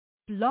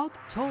Blog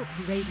Talk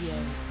Radio.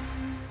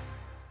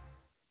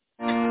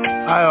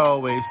 I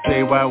always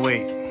say, why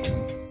wait?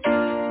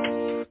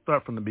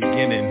 Start from the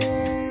beginning.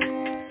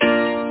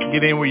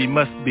 Get in where you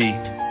must be.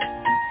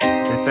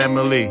 Hey,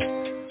 family,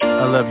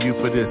 I love you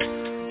for this.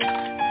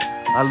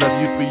 I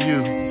love you for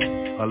you.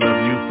 I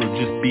love you for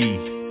just be.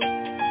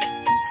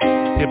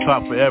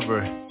 Hip-hop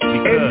forever.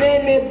 Because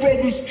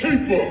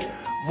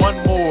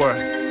one more,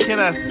 can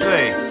I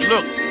say,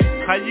 look,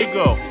 how you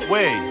go?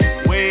 Way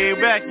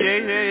back,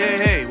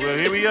 hey. Well,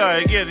 here we are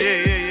again,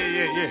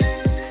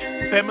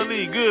 yeah.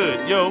 Family,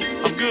 good, yo.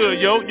 I'm good,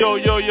 yo.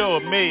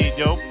 I'm made,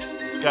 yo.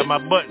 Got my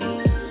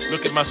button.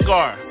 Look at my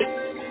scar.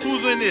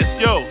 Who's in this,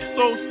 yo?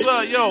 So,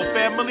 yo.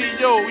 Family,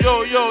 yo.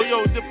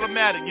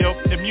 Diplomatic, yo.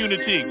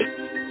 Immunity.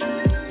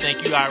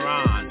 Thank you,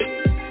 Iran.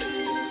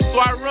 So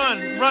I run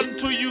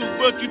to you,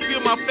 but you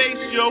feel my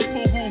face, yo.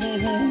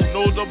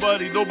 No,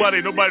 nobody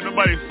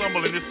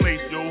stumble in this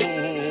place, yo.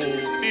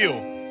 Feel.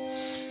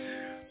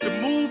 The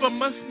move I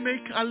must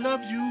make, I love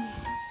you.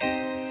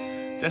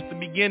 That's the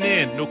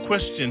beginning, no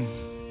question.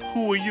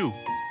 Who are you?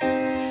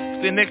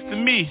 Stay next to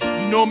me.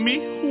 You know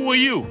me? Who are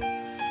you?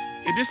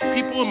 If this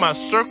people in my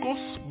circles,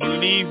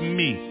 believe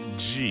me,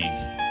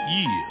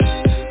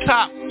 yeah.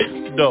 Top,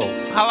 though.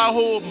 How I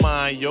hold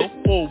mine, yo.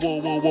 Whoa.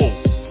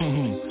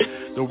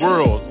 The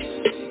world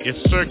is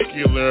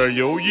circular,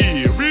 yo,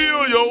 yeah.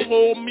 Real, yo.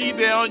 Hold me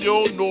down,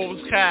 yo.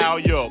 North Cal,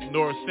 yo.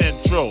 North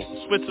Central,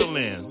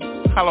 Switzerland.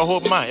 How I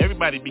hold mine.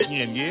 Everybody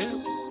begin, yeah?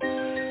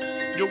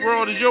 Your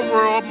world is your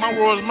world, my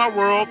world is my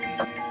world.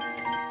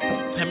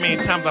 How many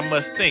times I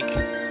must think,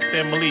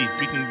 family,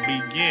 we can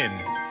begin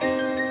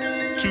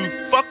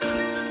to fuck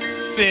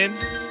sin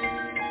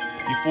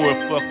before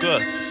it fuck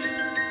us.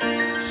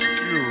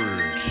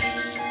 Scourge,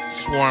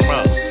 swarm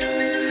up.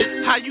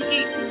 How you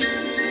eat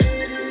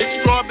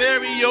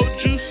strawberry, yo,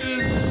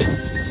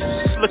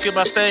 juices? Look at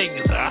my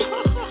fingers.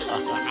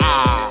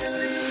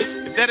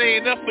 If that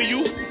ain't enough for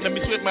you, let me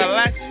switch my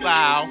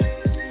lifestyle.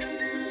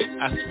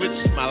 I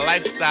switched my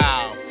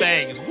lifestyle.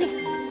 Things.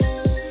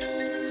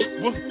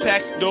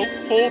 WolfPack, though.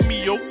 Hold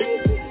me, yo.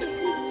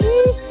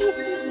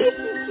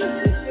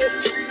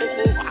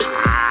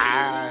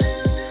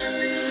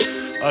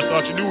 I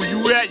thought you knew where you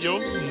were at, yo.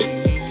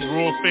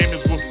 World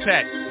famous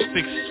WolfPack,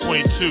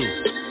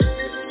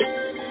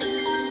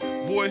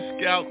 622. Boy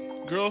Scout,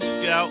 Girl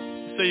Scout,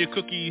 say your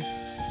cookies.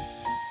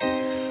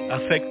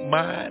 Affect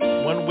mine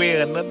one way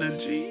or another,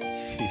 G.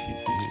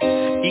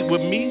 Eat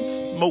with me,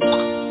 smoke,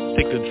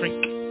 take a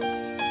drink.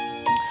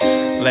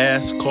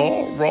 Last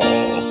call, raw.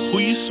 Who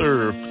you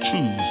serve?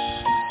 Choose.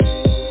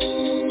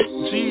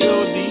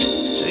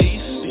 G-O-D-J-C.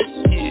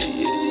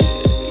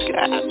 Yeah.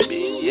 Got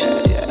me.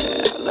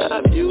 Yeah. I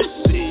love you.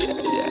 See.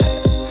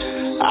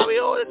 Yeah. I'll be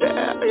on it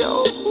down, yo.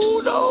 Who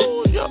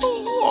knows, yo?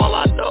 All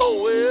I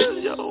know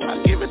is, yo, I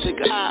give it to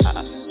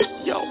God.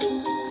 Yo.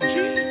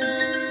 G-O-D-J-C.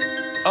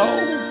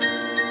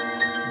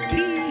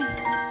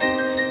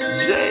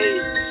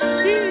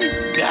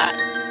 Got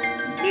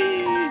me.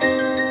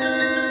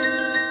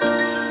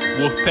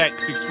 WolfPack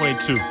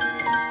 622.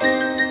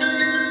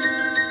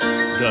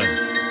 Done.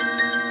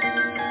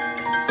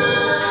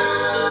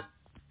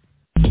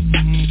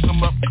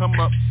 Come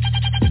up.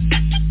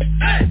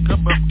 Hey.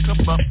 Come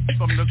up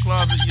from the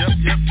closet, yep.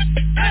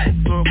 Hey.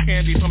 Throw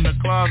candy from the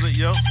closet,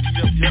 yep.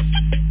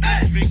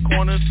 Hey. Street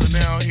corners, so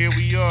now here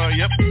we are,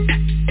 yep.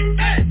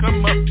 Hey.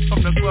 Come up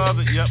from the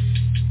closet, yep.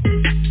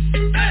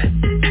 Hey.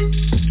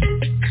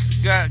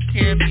 Got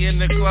candy in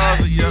the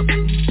closet, yep.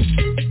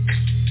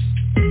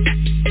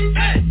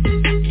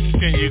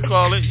 Can you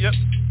call it? Yep.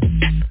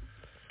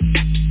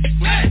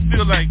 What you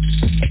feel like?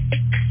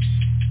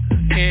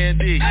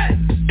 Candy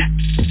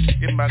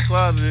in my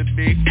closet,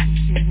 big.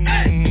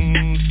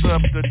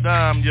 Sub the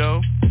dime,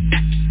 yo.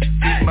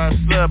 Eat my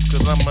sub,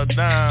 cause I'm a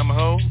dime,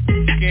 ho.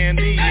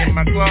 Candy in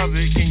my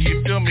closet, can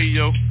you feel me,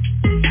 yo?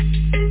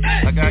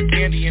 I got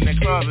candy in the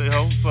closet,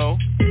 ho, so.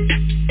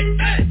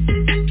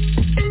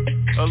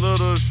 A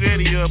little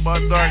shitty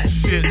about dark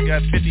shit.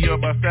 Got 50 on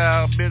my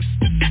style, bitch.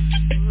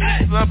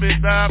 Sub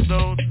it, dime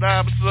though,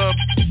 dime sub.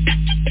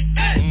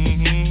 I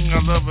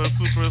love a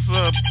super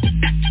sub.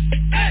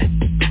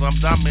 Cause I'm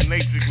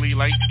dominatrically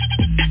like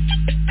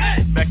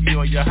back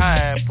on your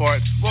high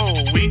parts.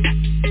 Whoa, we.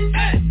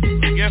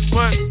 Guess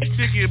what?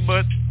 Chicken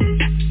butt.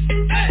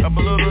 I'm a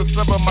little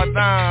sub on my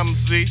dime,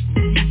 see.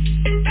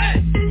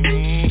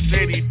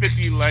 Shady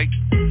 50 like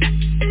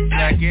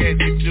black ass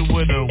hit you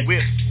with a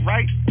whip,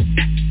 right?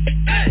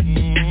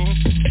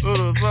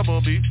 Little sub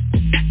on me.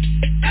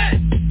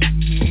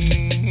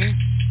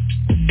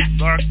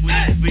 Darkly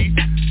see,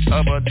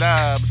 I'm a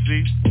dime,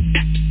 see.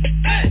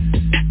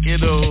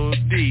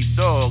 N-O-D,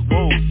 dog,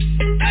 whoa.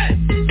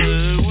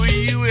 Where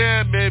you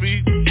at,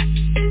 baby?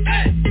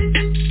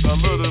 A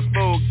little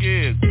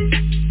smoking.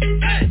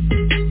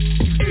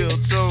 You still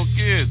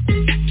choking.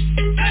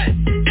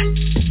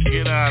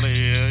 Get out of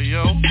here,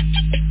 yo.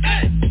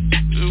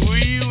 Where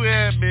you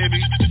at,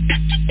 baby?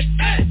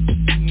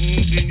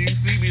 Can you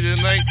see me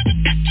tonight?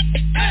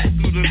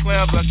 Through the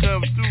clouds I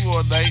come through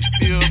all night,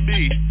 feel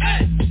me.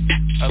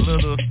 A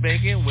little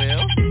spanking,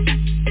 well,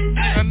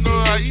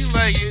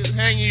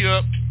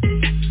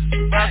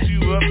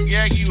 up,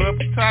 gag you up,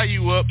 tie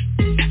you up,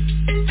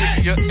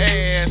 stick your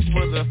ass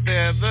with a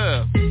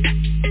feather.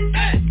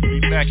 Be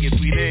back in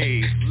 3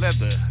 days,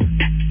 leather.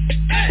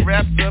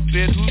 Wrapped up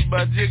in who's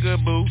my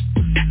jigaboo.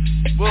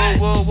 Whoa,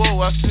 whoa, whoa,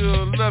 I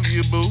still love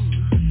you, boo.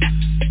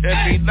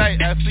 Every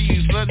night I see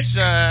you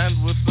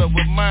sunshine. What's up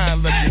with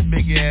mine? Look your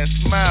big ass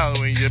smile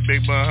and your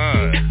big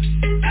behind.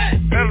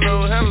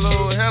 Hello,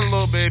 hello,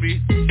 hello,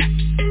 baby.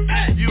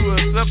 You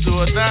was up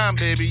to a dime,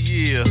 baby,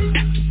 yeah.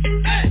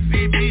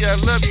 See me, I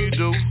love you,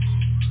 dude.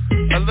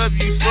 I love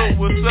you so.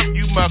 What's up,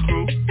 you my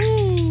crew?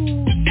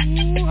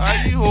 Ooh, how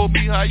you hold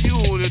me? How you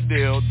hold it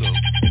down, though?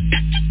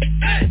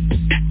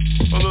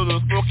 A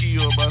little smoky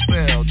on my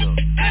sound, though.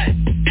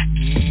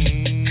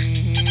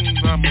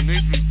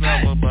 Domination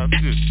sound on my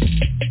shit.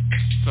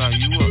 Tie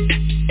you up.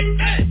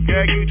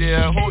 Gag you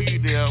down, hold you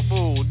down,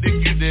 move, dick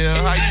you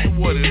down. How you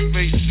want it?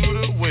 Straight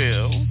shooter,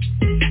 well.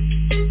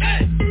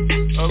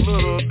 A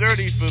little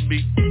dirty for me.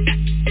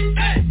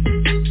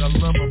 I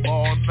love them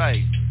all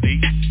night, see?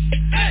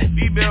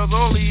 Females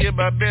only in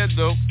my bed,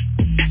 though. 2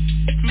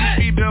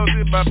 females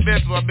in my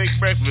bed, so I make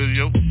breakfast,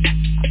 yo.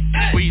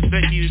 What you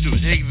think you do?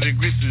 Eggs and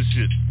grits and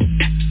shit.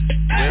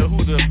 Well, who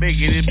the make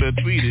it in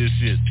between this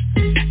shit?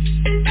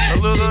 A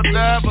little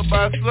dime for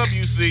my sub,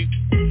 you see.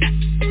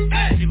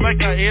 She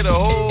like I ate a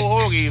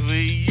whole hoagie,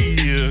 see?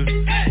 Yeah.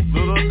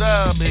 Little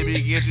dime, baby,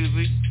 can't you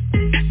see?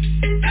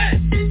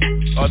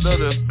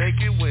 Another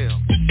spanking well.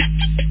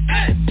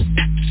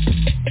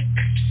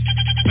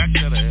 Back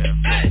that ass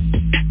up.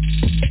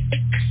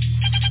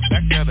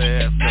 Back that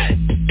ass up.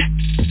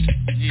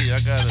 Yeah, I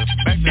gotta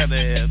back that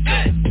ass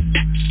up.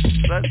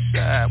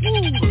 Sunshine,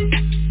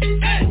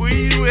 woo. Where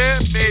you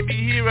at, baby?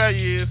 Here I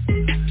is.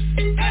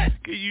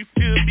 Can you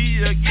feel me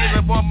again?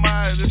 I'm on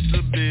my list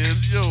of biz,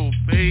 yo,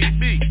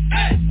 baby.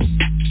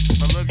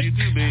 I love you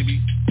too, baby.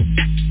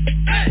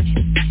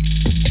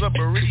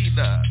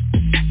 Submarina.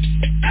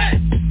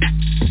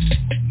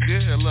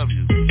 Yeah, I love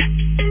you.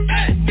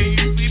 When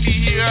you see me,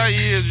 here I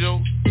is, yo.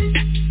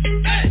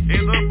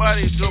 Ain't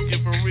nobody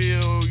joking for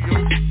real, yo.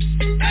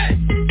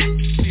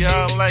 See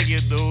how I like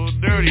it, though.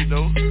 Dirty,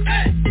 though.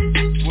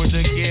 With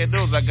the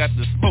candles, I got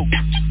the smoke.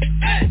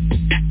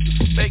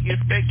 Spank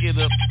it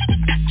up.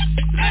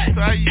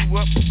 Tie you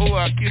up, oh,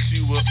 I'll kiss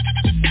you up.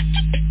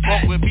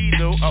 Walk with me,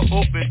 though. I'll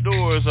open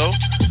doors, oh.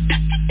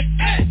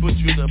 Put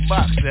you in the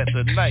box at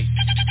the night.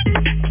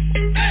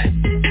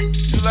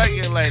 You like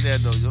it like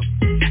that, though, yo.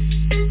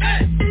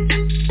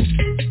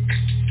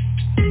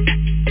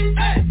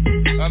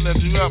 I left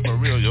you out for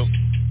real, yo.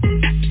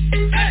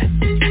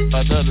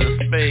 Another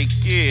spank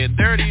kid.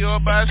 Dirty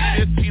on my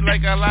shit. She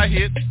like I like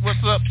it. What's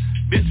up?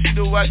 Bitch, you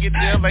know I get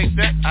down like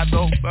that. I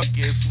don't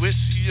fucking switch.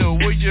 Yo,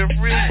 where your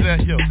friends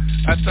at, yo?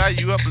 I tie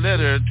you up, let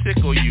her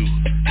tickle you.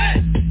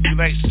 You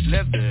like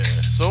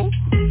leather, so?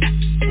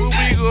 What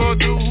we gonna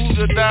do? Who's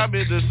the dime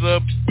in the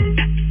sub?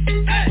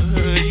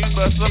 You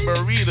my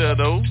submarina,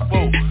 though.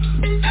 Whoa.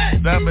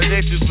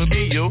 Domination for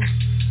me, yo.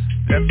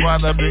 That's why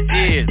I'm the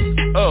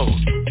N. Oh,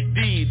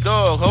 D,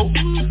 dog, ho.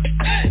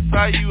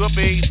 Tie you up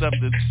ain't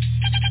nothing.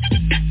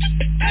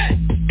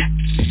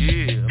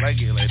 Yeah, I like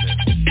it like that.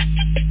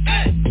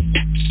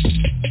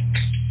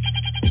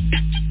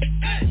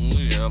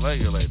 Yeah, I like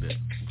it like that.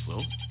 So?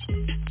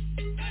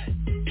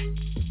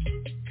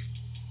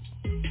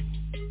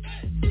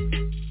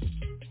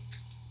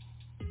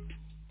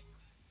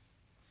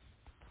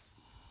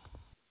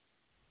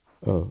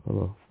 Oh,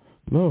 hello.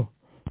 No.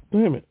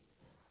 Damn it.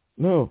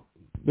 No.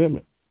 Damn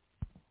it.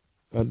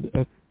 A lot.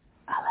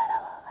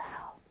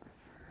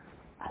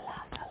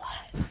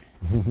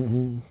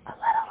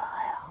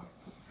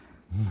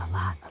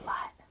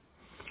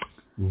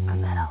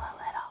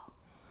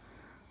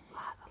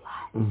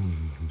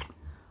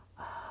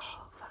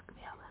 Fuck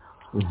me a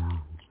little.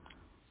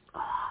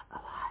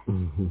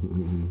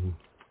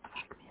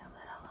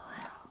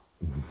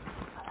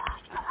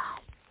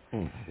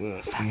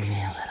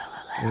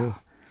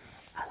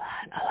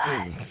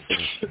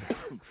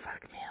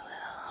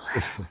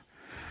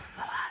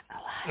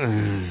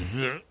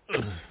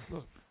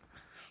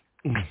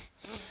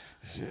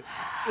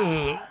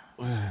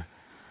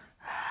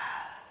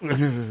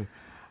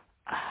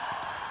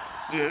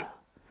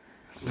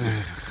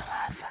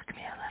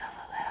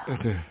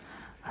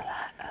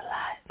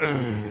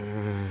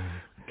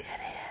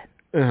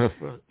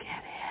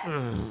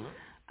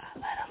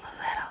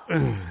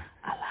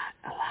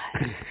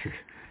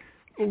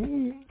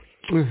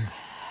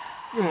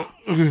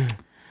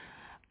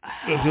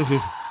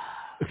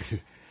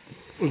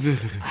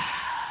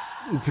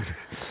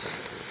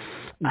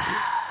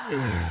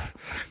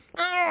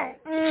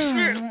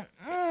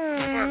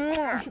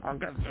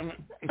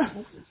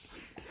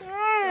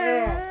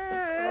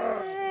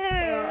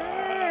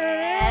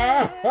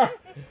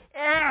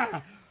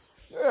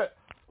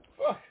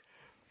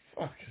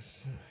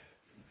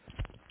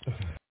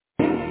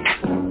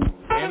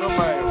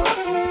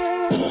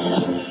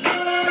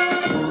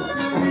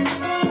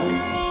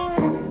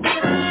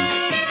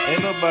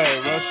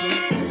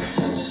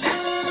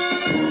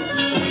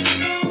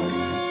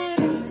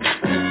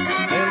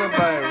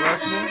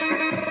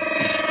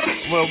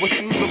 Well, what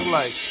you look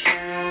like?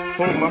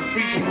 Hold my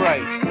freedom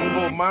right,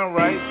 hold mine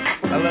right.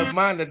 I love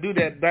mine to do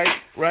that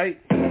right?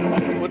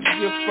 What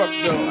you get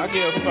fucked up? I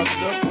get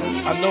fucked up.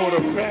 I know what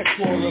a crack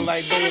quarter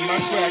like, though, in my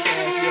crack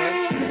ass, yo.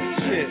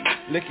 Shit,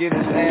 licking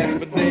his ass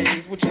for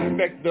days. What you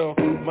expect, though?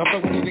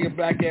 Motherfucker, what you think of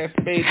black ass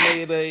spade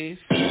days?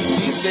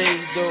 These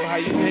days, though, how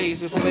you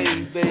haze is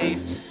lazy days.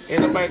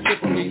 Ain't nobody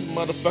tipping these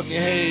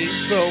motherfucking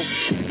haze.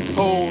 So,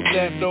 hold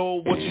that,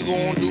 though. What you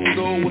gonna do,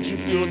 though? What you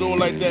feel, though,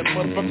 like that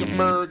motherfucking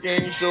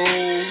ByrdGang show?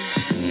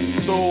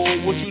 So,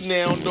 what you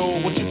now, though?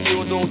 What you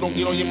feel, though? Don't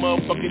get on your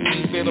motherfucking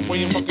knees. Stand up on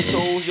your fucking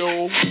toes,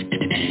 yo.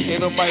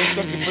 Ain't nobody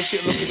sucking for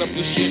shit, looking up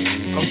this shit.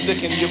 I'm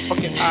sticking your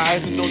fucking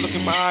eyes and don't look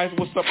in my eyes.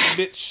 What's up,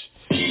 bitch?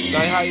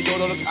 Now how you do,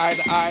 don't look eye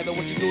to eye, know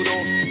what you do,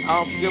 though?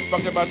 I don't give a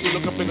fuck about you,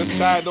 look up in the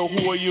sky, though.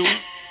 Who are you?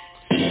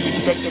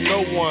 Expecting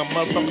no one,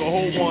 motherfucker,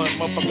 hold one.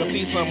 Motherfucker,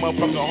 see some,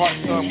 motherfucker, heart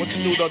some. What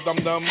you do, though,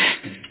 dum-dum?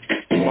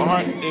 My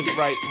heart is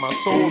right, my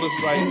soul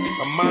is right,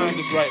 my mind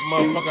is right,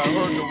 motherfucker, I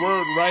heard the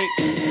word right.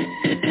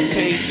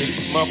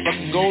 Pages,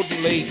 motherfucking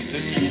golden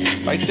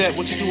laces. Like that,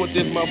 what you do with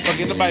this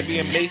motherfucker? Nobody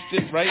being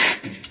maced, right?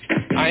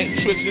 I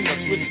ain't switching or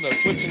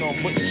switching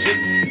on putting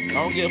shit. I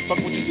don't give a fuck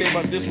what you say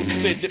about this, what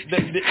you say, dip.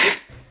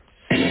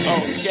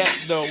 Oh,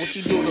 scat though, what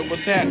you do though,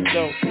 what's that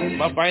though?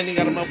 Motherfucker, I ain't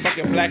got a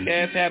motherfucking black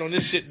ass hat on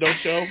this shit though,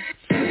 show.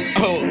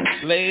 Oh,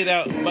 laid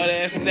out, butt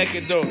ass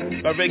naked though.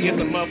 If I get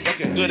some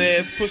motherfucking good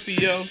ass pussy,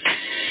 yo.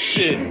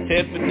 Shit,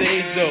 head for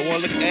days though,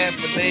 wanna look ass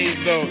for days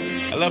though.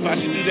 I love how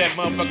she do that,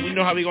 motherfucker. We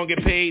know how we gonna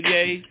get paid,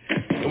 yay.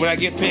 And when I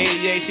get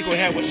paid, yay, she gonna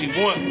have what she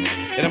want.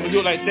 And I'm gonna do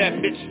it like that,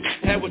 bitch.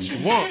 Have what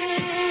you want.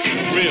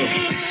 Real.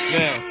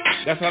 Now,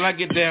 that's how I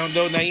get down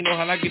though. Now you know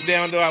how I get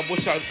down though. I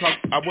wish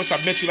I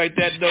met you like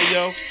that though,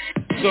 yo.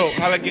 So,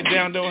 how I get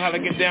down though,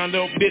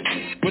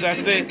 bitch. What I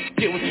say,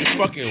 get what you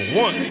fucking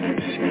want.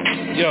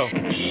 Yo,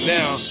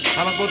 now,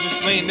 how am I supposed to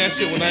explain that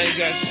shit when I ain't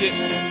got shit?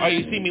 Oh,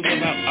 you see me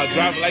when I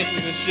drive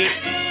license and shit?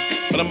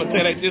 But I'm gonna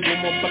tell you like this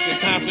one more fucking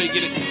time so you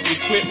get it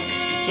equipped.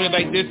 So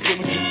like this, get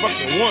what you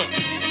fucking want.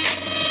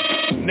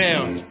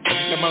 Now, I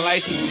got my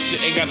license and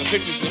shit, ain't got no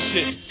pictures and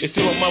shit. It's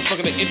still a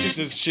motherfucker that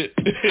interests and shit.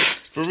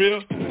 For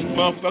real?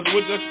 Motherfucker,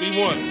 what does he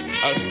want?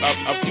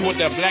 You want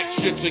that black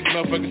shit so you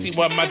motherfucker see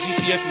what my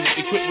GPS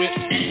is equipped with?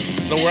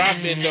 Know where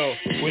I've been though,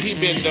 where he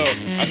been though.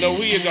 I know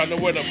who he is, I know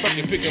where to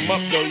fucking pick him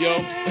up though,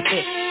 yo.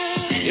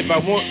 If I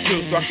want to,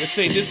 so I can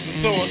say this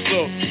is so-and-so.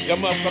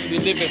 Y'all motherfuckers be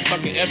living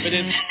fucking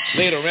evidence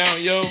laid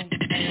around, yo.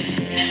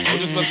 Well,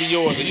 this must be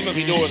yours, or you must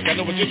be yours. I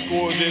know what your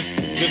scores is.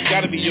 This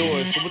gotta be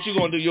yours. So what you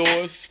gonna do,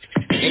 yours?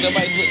 Ain't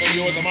nobody sweating on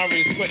yours. I'm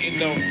already sweating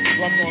though. So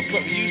I'm gonna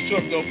sweat with you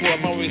truck though for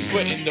I'm already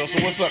sweating though.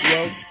 So what's up,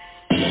 yo?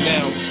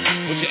 Now,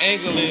 what your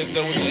angle is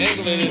though, I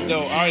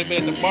already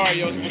been at the bar,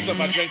 yo. So what's up?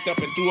 I drank up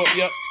and threw up,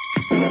 yup.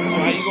 So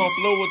how you gonna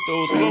flow with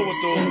those,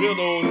 real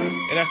those,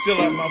 and I still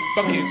like my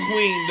fucking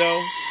queen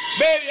though.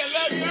 Baby, I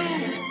love you.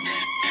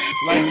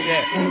 Like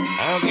that.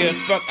 I don't give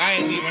a fuck. I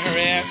ain't leaving her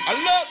ass. I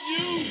love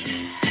you.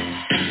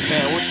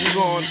 Now, what you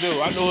gonna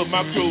do? I know what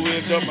my crew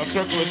is, though. My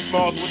circle is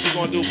small, so what you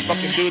gonna do?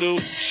 Fucking doo-doo?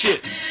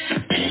 Shit.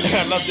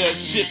 I love that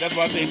shit. That's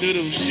why I say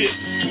doo-doo.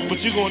 Shit. What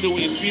you gonna do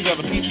when you squeeze out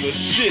a piece of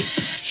shit?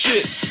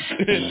 Shit.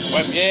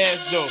 Wipe your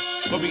ass, though.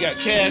 Hope you got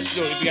cash,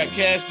 though. If you got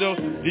cash, though,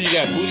 then you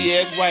got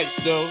booty-ass wipes,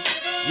 though.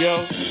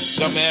 Yo,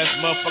 dumb-ass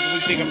motherfucker,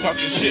 what you think I'm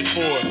talking shit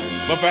for?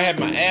 But if I had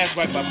my ass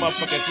wiped by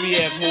motherfucking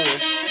 3-ass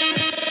whores.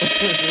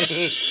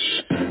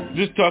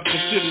 Just talking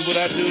shit is what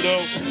I do,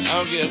 though. I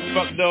don't give a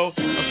fuck, though.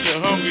 I'm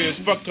still hungry as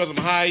fuck because I'm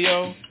high,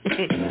 yo.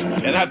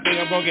 And I think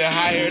I'm going to get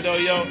higher, though,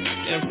 yo.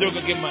 And I'm still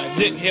going to get my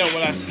dick held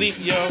while I sleep,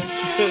 yo.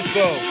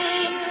 So.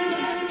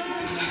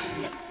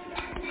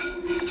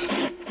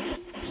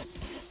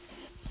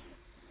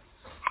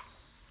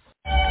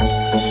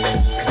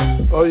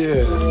 Oh,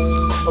 yeah.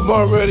 I'm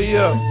already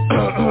up.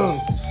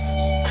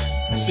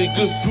 See,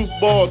 good group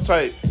ball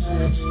type. See?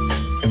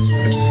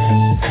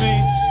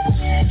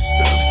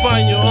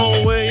 Find your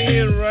own way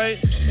in, right?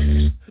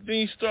 Then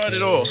you start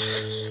it off.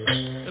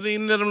 And then you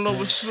let them know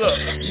what's up.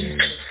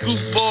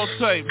 Goofball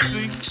type,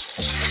 see?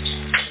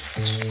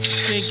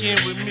 Sink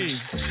in with me.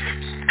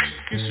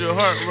 Get your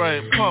heart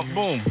right. Pump,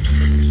 boom.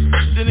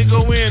 Then they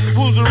go in.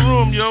 Who's the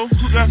room, yo?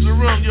 Who got the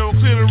room, yo?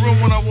 Clear the room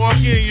when I walk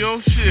in,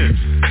 yo. Shit.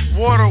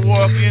 Water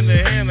walk in the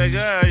hand like,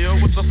 yo.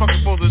 What the fuck I'm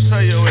supposed to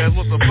tell your ass?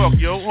 What the fuck,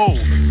 yo? Oh.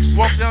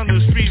 Walk down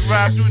the street,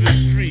 ride through the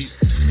street.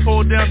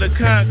 Hold down the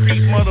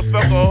concrete,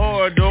 motherfucker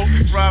hard, though.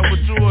 Ride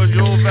with George,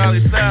 yo,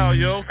 Valley style,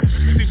 yo.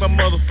 See my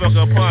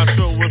motherfucker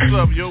Poncho, what's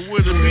up, yo,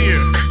 with a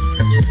beer.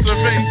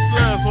 Survey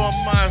slugs on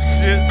my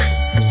shit.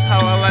 How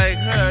I like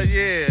her,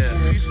 yeah.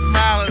 She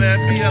smiling at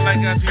me, I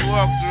like how she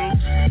walk through.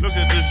 Look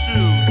at the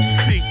shoes,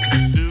 pink,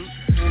 dude.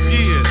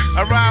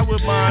 Yeah, I ride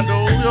with mine,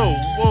 though, yo,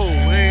 whoa.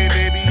 Hey,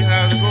 baby,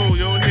 how's it go,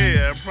 yo,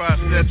 yeah.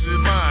 Process is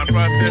mine,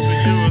 process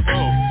is yours,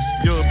 oh.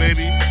 Yo,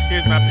 baby,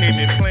 here's my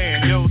payment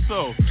plan, yo,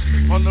 so.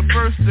 On the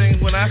first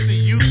thing, when I see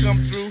you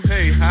come through,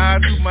 hey, how I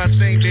do my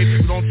thing,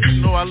 baby, don't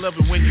you know I love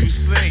it when you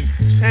sing?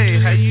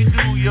 Hey, how you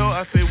do, yo?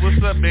 I say, what's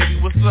up, baby,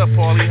 what's up,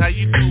 Paulie? How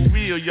you do,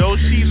 real, yo?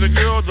 She's a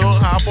girl, though,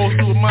 how I'm supposed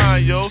to do with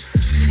mine, yo?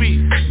 sweet,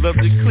 love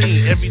to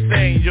clean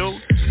everything, yo.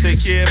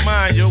 Take care of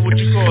mine, yo. What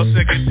you call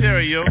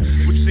secretary, yo?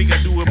 What you think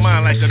I do with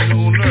mine like a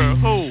new nerve?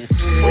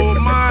 Hold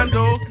mine,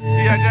 though.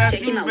 See, I got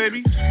you,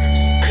 baby.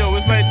 Yo,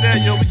 it's like that,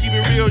 yo. We keep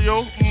it real,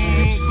 yo.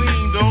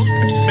 Clean, though.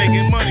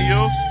 Making money,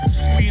 yo.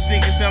 What you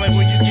think it sound like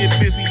when you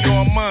get busy, you're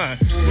on mine?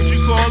 What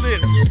you call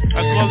it?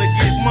 I call it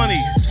get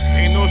money.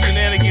 Ain't no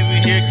shenanigans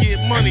in here,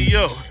 get money,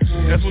 yo.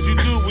 That's what you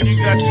do when you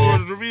got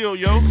yours the real,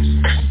 yo.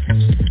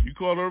 You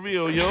call her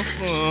real, yo.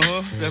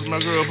 That's my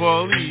girl,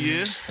 Paulie,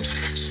 yeah.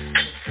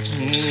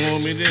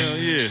 Hold me down,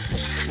 yeah.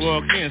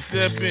 Walk in,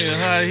 step in,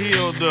 high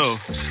heel, though.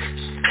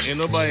 Ain't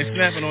nobody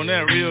snapping on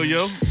that real,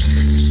 yo.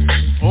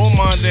 Hold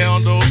mine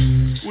down, though.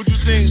 What you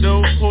think,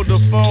 though? Hold the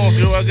phone,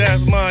 yo. I got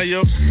mine,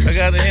 yo. I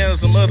gotta handle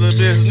some other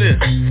business.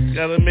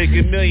 Gotta make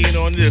 $1 million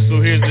on this,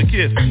 so here's the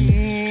kiss.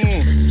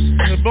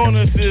 The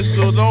bonus is,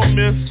 so don't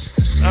miss.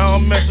 I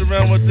don't mess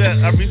around with that.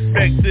 I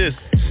respect this.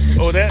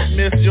 Oh, that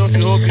miss, yo,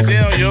 she hold me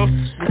down, yo.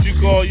 What you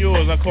call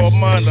yours? I call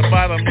mine the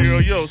bottom hero,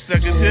 yo.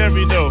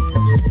 Secretary, though.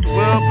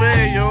 Well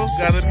paid, yo.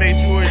 Gotta make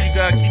sure you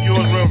gotta keep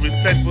yours well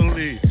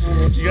respectfully.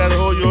 You gotta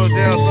hold yours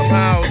down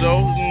somehow,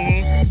 though.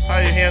 How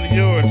you handle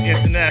yours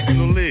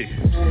internationally.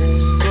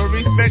 So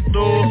respect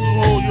those who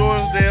hold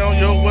yours down,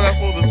 yo. What I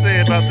supposed to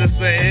say about this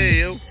thing, hey,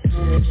 yo?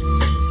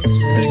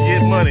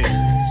 Get money.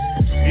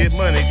 Get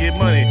money, get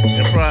money,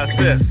 and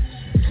process.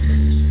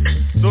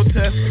 No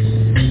test.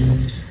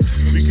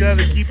 We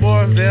gotta keep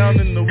ours down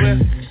in the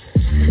west.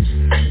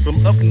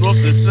 From up north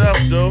to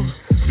south, though.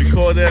 We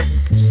call that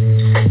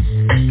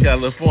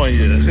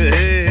California.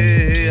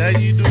 Hey, how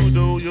you do,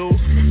 though, yo?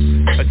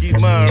 I keep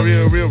mine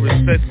real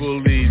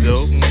respectfully,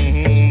 though.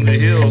 The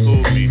hills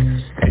hold me.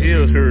 The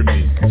hills hurt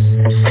me.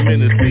 I'm in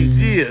the streets,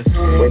 yeah.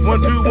 1,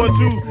 2, 1,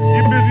 2.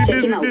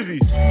 Get busy.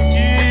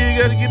 Yeah,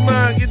 gotta get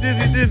mine. Get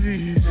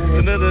dizzy.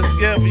 Another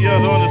scab for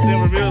y'all don't understand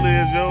what real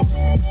is, yo.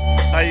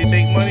 How you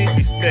make money?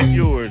 Respect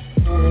yours.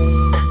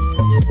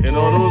 And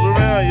all those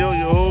around, yo,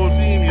 your whole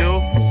team, yo.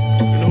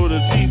 You know who the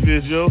chief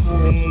is, yo.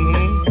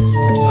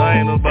 I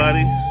ain't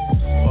nobody.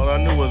 All I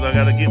knew was I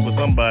gotta get with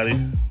somebody.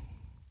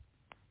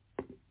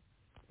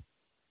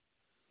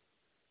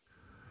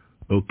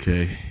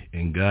 Okay,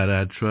 in God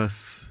I trust,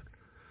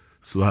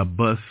 so I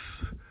bust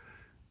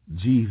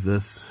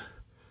Jesus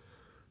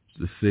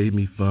to save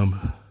me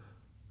from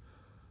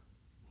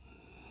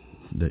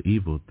the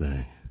evil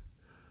thing.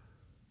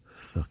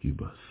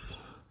 Succubus.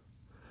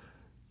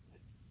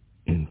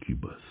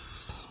 Incubus.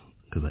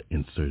 Because I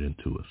insert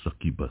into a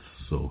succubus.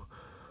 So,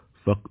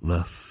 fuck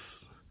lust.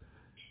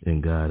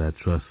 In God I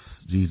trust.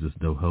 Jesus,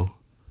 though, ho.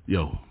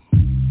 Yo. For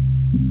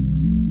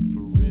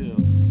real.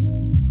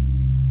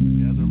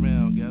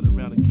 Gather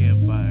around the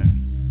campfire.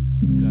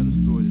 Got a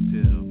story to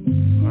tell.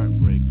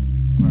 Heartbroken.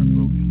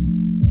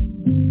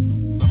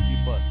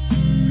 Succubus.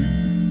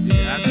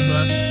 Yeah, I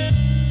trust.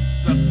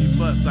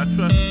 Succubus. I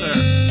trust her.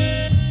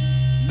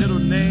 Middle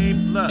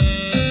name, Lust.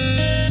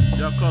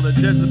 Y'all call her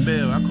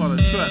Jezebel. I call her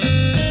Trust.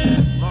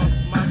 Lost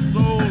my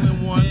soul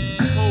in one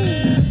hole.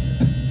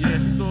 Yeah,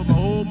 she stole my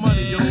whole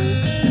money, yo.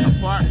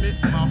 Apartment,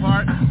 my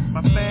heart,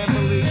 my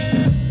family.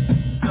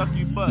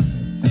 Succubus.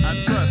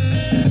 I trust.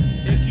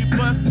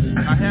 Incubus.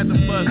 I had to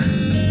bust.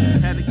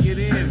 Had to get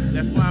in.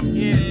 That's why I'm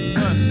in.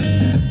 Bust.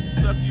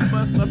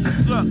 Succubus. Love to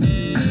suck.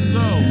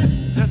 So,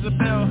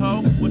 Jezebel,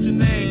 ho. What's your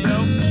name,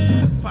 though?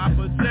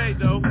 Papa J,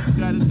 though.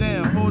 Got it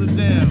down. Hold it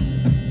down.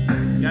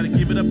 Gotta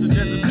give it up to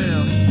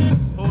Jezebel.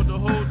 Hold the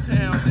whole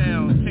town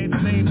down. Change the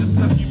name to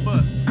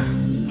Succubus.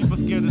 People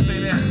scared to say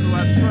that, so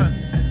I trust.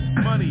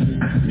 Money,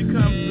 she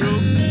comes through.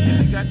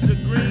 If you got your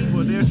green,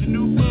 well, there's your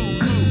new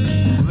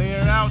boo. Lay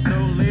her out,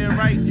 though. Lay her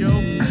right, yo.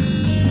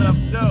 She loves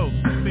dough.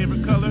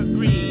 Favorite color,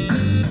 green.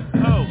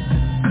 Ho,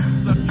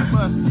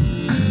 Succubus.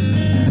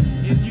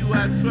 In you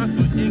I trust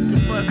with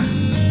incubus.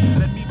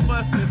 Let me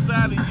bust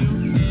inside of you.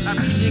 I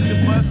be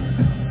incubus.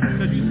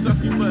 Cause you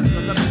succubus.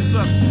 I love to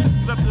suck.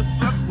 You love to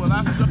suck, well,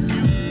 I suck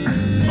you.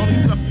 Only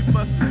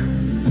succubus.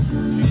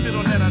 She sit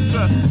on that I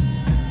trust.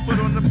 Put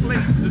on the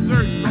plate,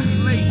 dessert, don't be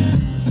late.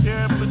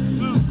 Yeah,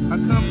 pursuit, I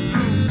come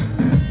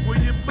through. Where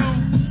you boo?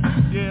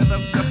 Yeah, I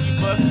love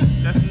succubus.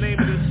 That's the name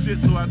of this shit,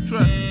 so I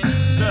trust.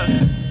 Dust.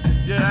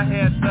 Yeah, I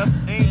had dust,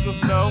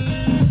 angels know.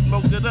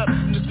 Smoked it up,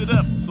 sniffed it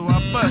up, so I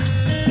bust.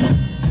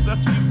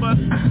 Succubus,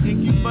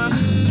 incubus.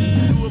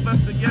 Two of us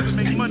together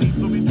make money,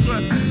 so we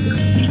trust.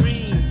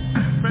 Green,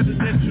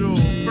 presidential,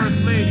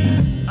 first lady.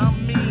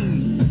 I'm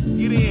mean,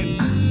 get in.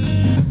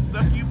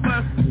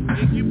 Succubus,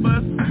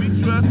 incubus, we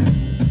trust.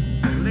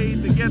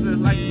 Laid together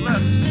like lust.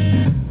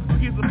 Who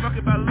gives a fuck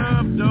about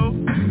love, though?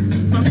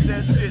 Fuck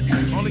that shit,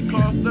 only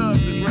cause love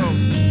to grow.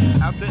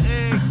 Out the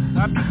egg,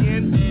 I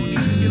begin. Who needs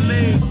to get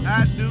laid?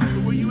 I do.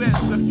 So where you at,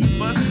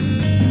 succubus?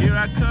 Here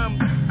I come.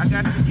 I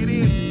got to get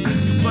in.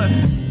 Incubus.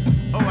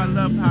 Oh, I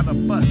love how to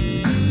bust.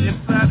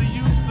 Inside of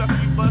you,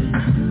 succubus.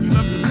 You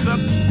love to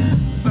suck.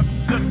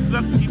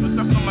 Suck. Keep a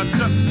suck on my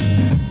truck.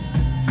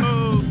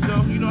 Oh, so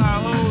you know how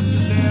hoes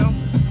get down.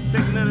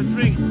 Take another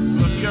drink.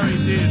 Well, she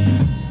already did.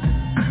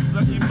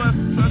 Succubus.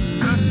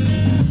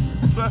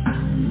 Trust.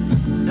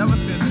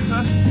 Elephant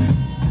tusk.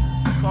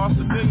 Call cost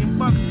 $1 million,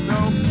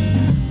 though.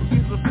 Who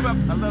gives a fuck?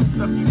 I love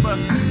stuff you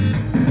bust.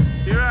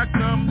 Here I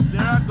come,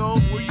 there I go.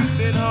 Where you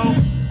been, ho?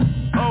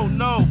 Oh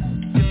no,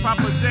 it's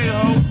Papa J,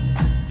 ho.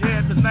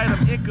 Yeah, tonight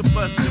I'm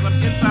incubus, cause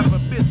I'm inside of a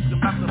bitch, I'm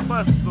about to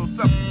bust, so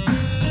stuff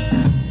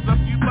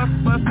you bust,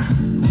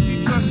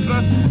 you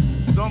trust,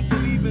 don't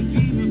believe in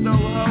Jesus, no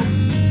ho.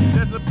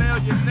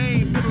 Jezebel, your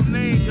name, middle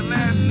name, your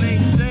last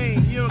name,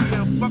 Shane, you don't give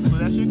a fuck, so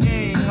that's your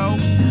game, ho.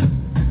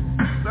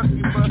 Stuff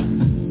you bust,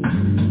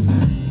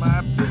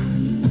 my bitch,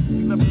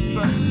 you love to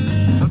trust,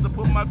 love to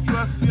put my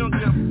trust, you don't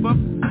give a fuck,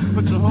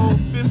 put your whole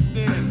fist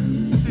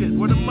in, shit,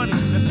 where the money,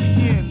 let's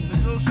begin,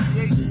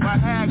 negotiate, my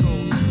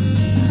haggle.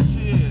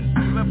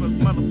 A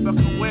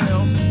motherfucker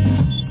well.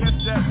 Catch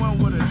that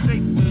one with a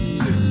shape and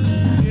shit.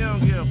 You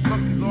don't give a fuck,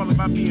 it's all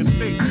about being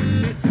fake,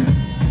 bitch.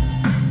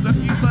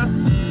 Lucky bust,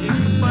 it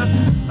can bust.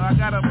 I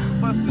got a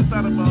bust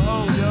inside of a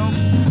hole, yo.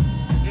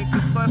 It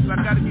can bust, I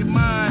gotta get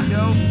mine,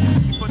 yo.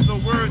 You put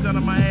some words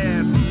under my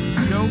ass,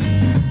 yo.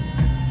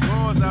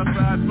 Drawers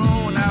outside,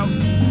 thrown out.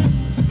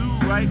 Do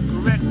right,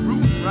 correct,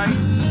 root right.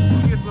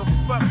 Who gives a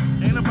fuck?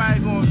 Ain't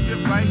nobody gonna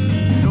strip right.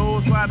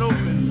 Doors wide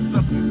open,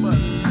 stuff you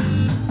bust.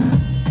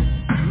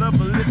 Love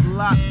a little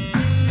lot.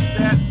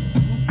 That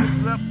who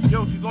picks up?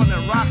 Yo, she's on that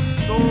rock.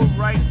 So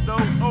right, so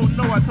oh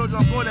no, I told you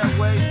I'm going that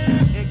way.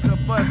 Ain't the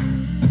bus.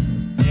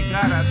 And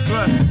God I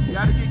trust.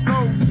 Gotta get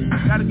going.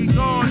 Gotta get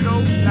going, yo.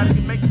 Gotta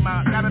make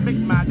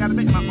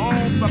my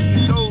own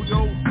fucking show,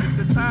 yo. It's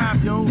the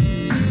time, yo.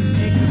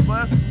 Ain't the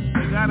bus.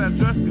 And God I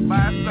trust.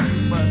 Goodbye,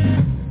 sucky bus.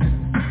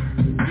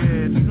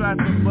 Yeah, if you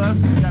drive the bus,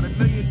 you got $1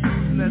 million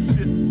dudes in that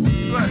shit.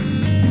 Trust.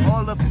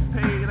 All of them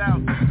paid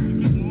out. You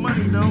getting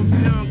money though.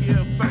 You don't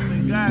give a fuck.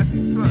 Guys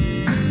you trust.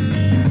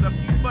 Stuff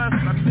you bust,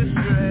 I miss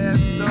your ass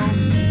though.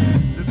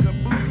 The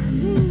caboose,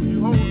 woo, you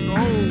hold the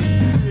whole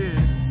shit.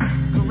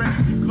 Correct,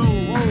 you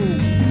close hold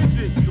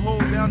shit. You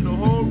hold down the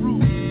whole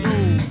roof, yo.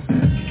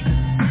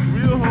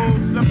 Real whole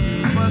stuff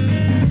you bust.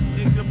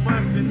 It can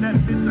bust and that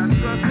bitch I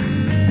trust.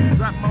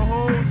 Drop my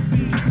whole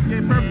seat,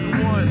 gave birth to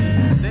one.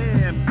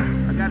 Damn,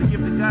 I gotta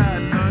give the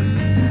guy, son.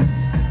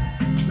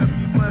 Stuff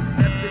you bust,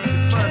 that bitch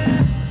is bust.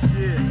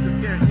 Yeah, took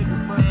care of nigga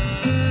bust.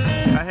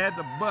 I had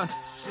to bust.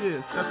 Yeah,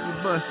 stuff you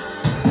bust.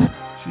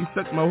 She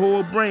sucked my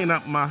whole brain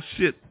out my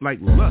shit like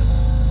lust.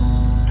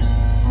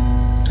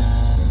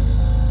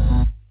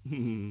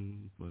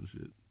 Fun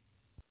shit.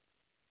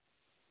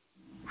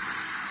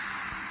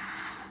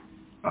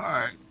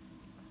 Alright.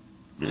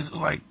 It's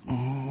like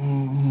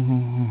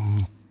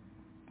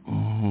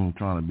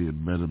trying to be a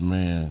better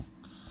man.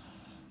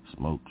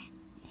 Smokes.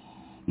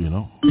 You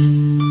know?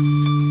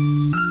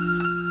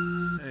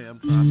 Hey, I'm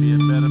trying to be a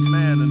better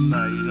man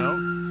tonight, you know?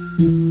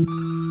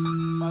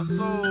 My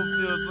soul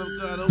feels some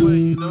kind of way,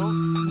 you know.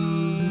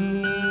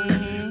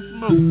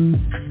 Smoke.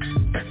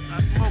 I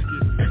smoke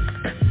it.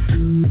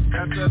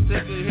 After I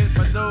take a hit,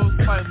 my nose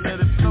pipe, let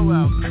it flow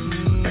out.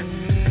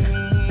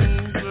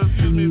 So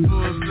excuse me for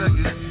a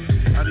second.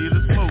 I need a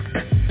smoke.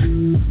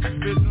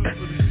 Spit through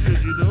for the shit,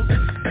 you know.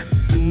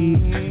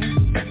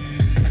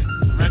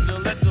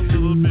 Recollect a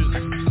little bit.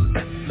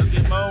 Look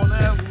at my own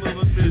ass a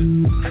little bit.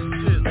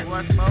 Shit,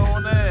 watch my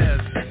own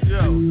ass.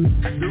 Yo,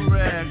 do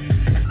rag.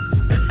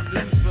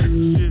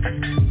 Shit.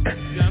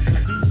 Got to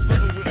do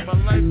something with my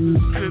life and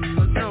shit.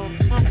 But yo, I'm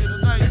smoking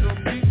tonight, yo.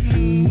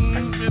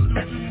 Been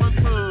through too much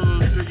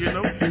bullshit, you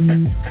know.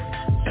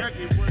 Check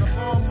it, when I'm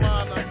on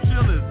mine, I'm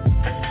chillin'.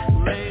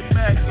 Laid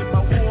back in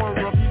my war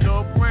room, you know,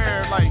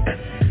 prayer like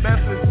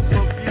message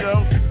book, you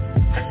know.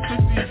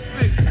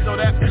 56, so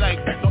that like,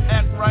 don't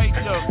act right,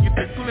 yo. Get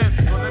the clip,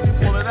 so let me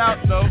pull it out,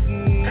 though.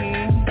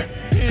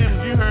 Kim,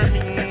 you heard me.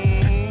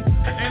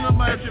 Ain't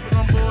nobody tripping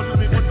on bullshit,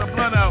 me put the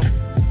blunt out.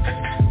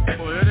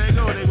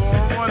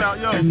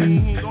 Yo,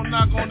 don't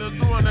knock on the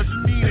door unless you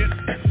mean it.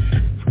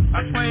 I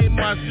claim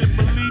my shit,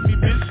 believe me,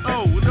 bitch.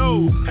 Oh,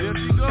 no, there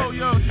she go,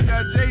 yo. She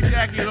got J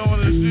jacket on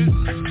and shit.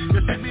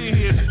 Yeah, she been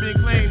here, she been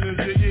claiming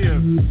shit, yeah.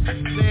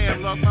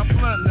 Damn, lost my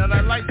blunt, now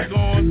that light's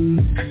gone.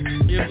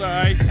 It's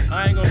alright,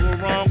 I ain't gonna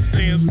go wrong,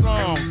 staying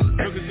strong.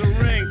 Look at the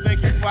ring, thank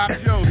you, Pop,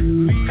 yo.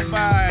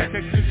 Levi,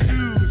 Texas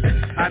shoes.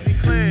 I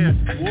declare,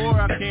 war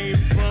I came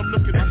from,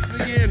 look at my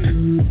skin.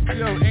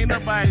 Yo, ain't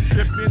nobody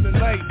tripping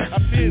tonight.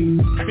 I've been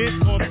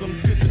bent on some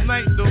shit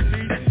tonight, though,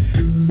 B.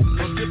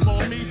 Don't trip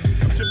on me,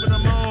 I'm tripping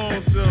on my own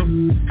self.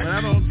 But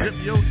I don't trip,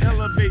 yo,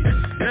 elevate,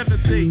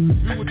 levitate.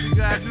 Do what you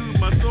gotta do,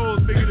 my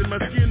soul's bigger than my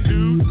skin,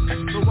 dude.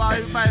 So while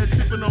everybody's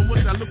tripping on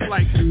what I look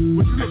like,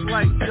 what you look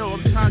like, yo,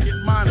 I'm trying to get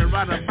mine and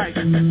ride a bike.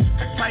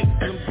 Fight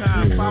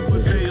sometimes,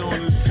 Papa J on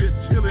this shit,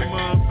 chillin',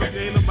 motherfucker.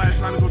 Ain't nobody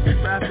trying to go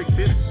through traffic,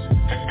 bitch.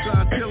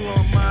 Trying to chill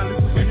on mine,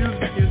 listen to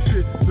music and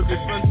shit. Look at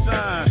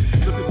sunshine,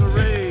 look at the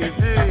rays,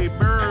 hey,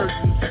 birds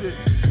and shit.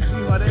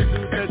 See how they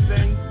do that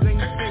thing, sing,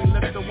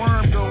 let the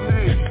worm go,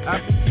 hey.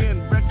 I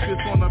begin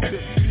breakfast on a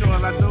bitch, you know,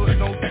 and I know it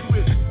don't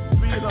switch.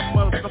 3 of them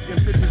motherfucking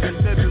bitches in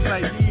bed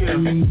tonight,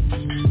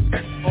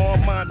 yeah. All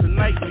mine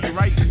tonight, nigga,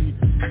 right?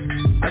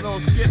 I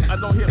don't skip, I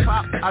don't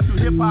hip-hop, I do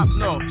hip-hop,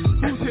 no.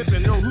 Who's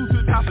hippin', yo, who's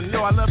hip-hoppin',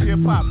 yo, I love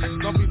hip-hop.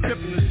 Don't be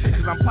tippin' this shit,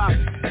 cause I'm pop,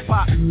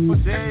 but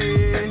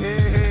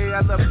hey, hey,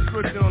 I love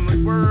switching on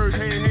the words.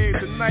 Hey,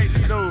 tonight,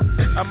 you know,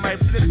 I might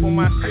flip on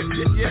my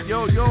shit.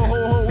 Yo,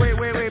 ho,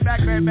 wait, back.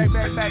 If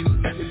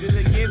it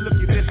again, look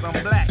at this,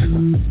 I'm black.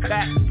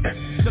 Back,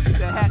 look at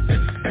the hat.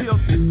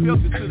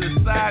 Filter to the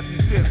side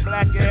and shit.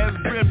 Black ass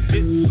brim,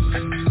 bitch.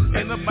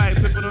 Ain't nobody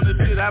tripping on this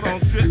shit, I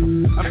don't trip.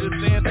 I'm just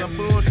saying some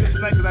bullshit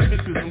tonight cause I been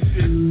through some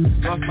shit.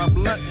 Lost my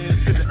blunt and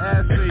shit, the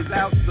ashtray's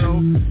out,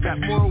 so got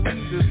more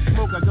weed to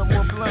smoke, I got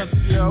more blunts,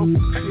 yo.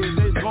 Shit,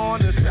 they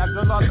gone and shit, I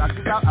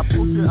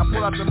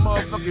pull out the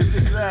motherfucking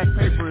zigzag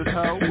papers,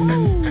 ho.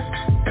 Woo!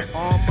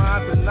 On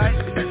mine tonight,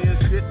 and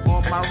shit,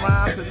 on my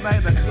rhyme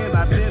tonight, again,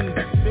 I've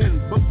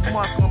been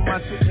bookmarked on my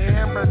shit,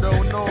 Amber,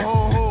 though, no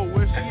ho,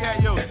 where she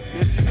at, yo?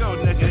 Here she go,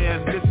 naked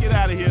ass bitch, get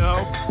out of here,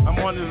 ho. I'm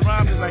on this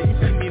rhyme tonight, you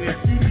see me in the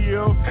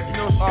studio, you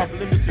know it's off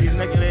limits to you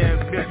naked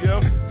ass bitch,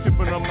 yo.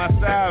 Tripping on my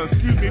style,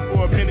 excuse me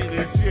for a minute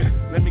and shit.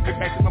 Let me get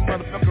back to my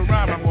motherfucking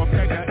rhyme, I'm gonna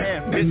crack her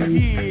ass, bitch.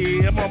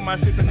 Yeah, I'm on my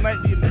shit tonight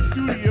in the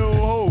studio,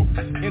 ho.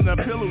 In the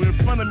pillow in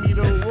front of me,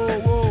 though,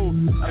 whoa.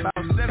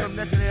 About 7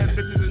 naked ass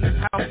bitches in this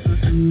house and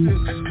shit.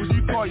 What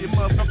you call your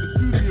motherfucking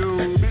studio,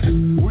 bitch?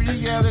 Where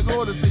you gotta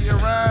go to see your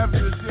rhymes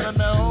and shit?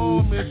 I'm at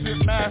home and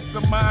shit,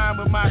 mastermind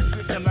with my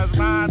shit and I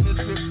rhyme and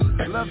shit.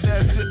 Love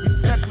that shit,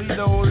 respectfully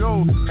though,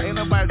 yo. Ain't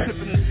nobody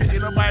tripping and shit,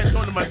 ain't nobody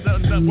showing my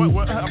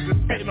what I'm just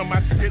spitting on my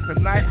shit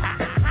tonight.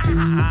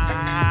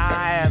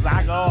 As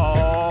I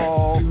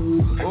go.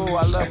 Oh,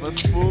 I love a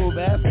smooth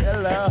ass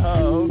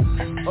hello.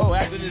 Oh,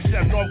 after this shit,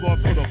 I know I'm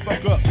gonna throw the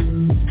fuck up.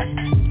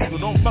 So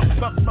don't fuck,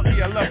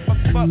 yeah, I love fuck.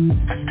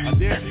 And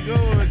there she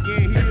goes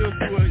again, heels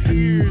to her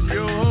ears,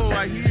 yo.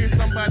 I hear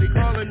somebody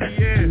calling me,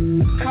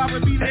 yeah. Probably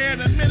be there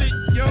in a minute,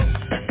 yo.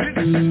 Bitch,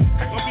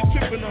 don't be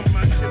tripping on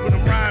my shit when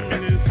I'm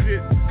rhyming and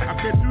shit. I've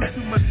been through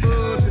too much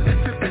bullshit and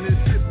tripping and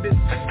shit, bitch.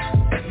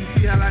 You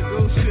see how I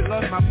go, shit,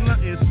 lost my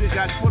blunt and shit,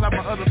 got to pull out my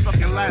other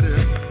fucking lighter.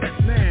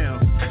 Now,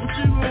 what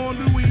you gonna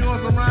do when you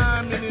on some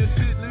rhyming and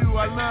shit, dude?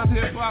 I love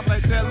hip-hop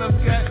like that, love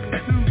cat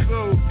and too, so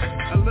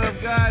I love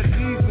God,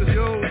 Jesus,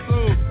 yo, so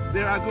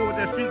there I go with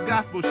that street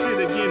gospel shit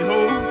again,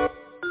 ho.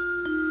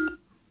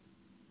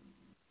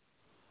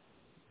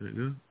 There it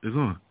goes. It's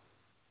on.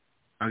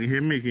 I can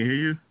hear me. Can you hear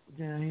you?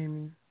 Yeah, hear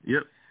me.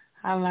 Yep.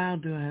 How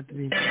loud do I have to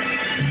be? I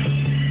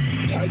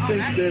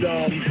think that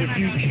if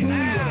you truly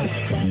want to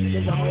stop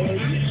the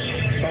violence,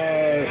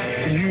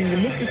 you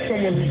look at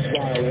someone who's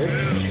violent,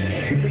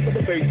 you pick up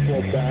a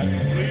baseball bat,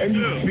 and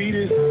you beat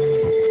it.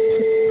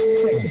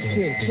 Oh,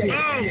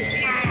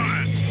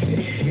 God!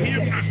 Hear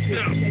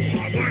myself.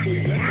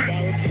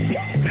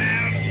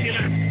 Now, can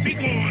I speak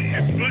on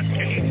this? What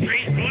can you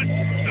say? What?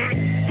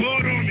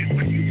 Hold on it.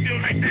 When you feel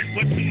like that,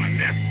 what to my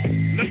left?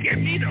 Look at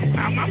me, though.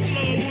 How my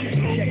flow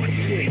so what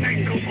you see like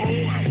no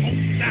hole, I won't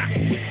stop.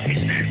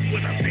 It's that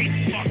with a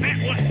baseball bat.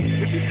 What?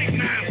 If you think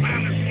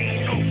non-violence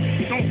means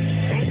don't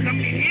come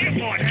in here,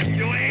 boy. That's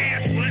your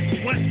ass.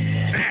 What?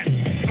 That.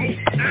 Don't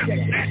stop.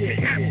 That's it.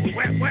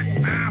 What?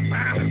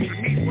 Non-violence to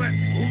me, what?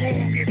 Who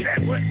gonna get that?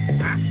 What?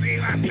 I say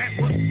like that.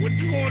 What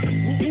you gonna do?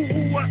 Who,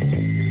 what?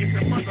 It's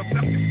a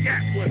motherfucking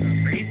cat with a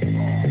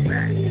baseball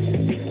bat.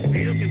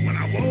 Feel me when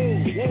I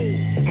whoa.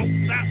 Don't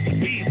stop for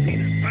me. See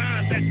the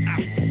sign that I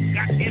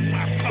got in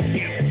my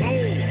fucking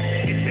soul.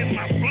 It's in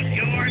my front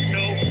yard,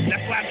 though.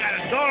 That's why I got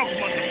a dog,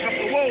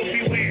 motherfucker. Whoa,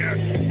 beware.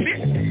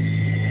 Bitch.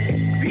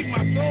 See,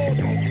 my soul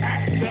don't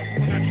act up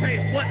when I say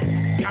what?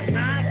 I'm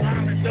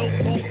non-violent, though.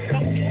 Don't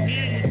come in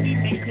here. You see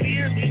me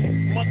clearly.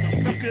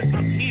 Motherfucker,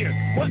 I'm here.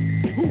 What?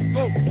 Who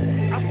go?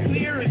 I'm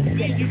clear and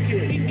see. You can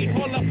see me.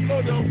 Hold up,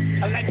 photo.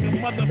 I like the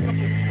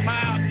motherfucker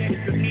smile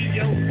next to me,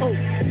 yo. Oh,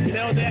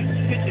 smell that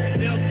shit. It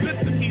smells good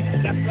to me.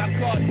 That's what I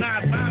call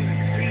non-violence,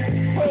 see?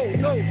 Oh,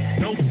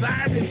 no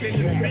silence in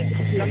the street.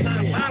 The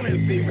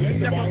non-violence, see? When you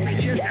step up in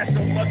here, that's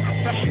your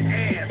motherfucking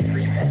ass,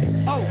 see?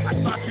 Oh, I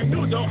thought you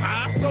knew, though.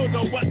 I so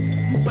though, what?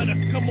 You better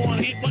come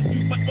on in. What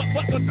the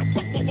fuck,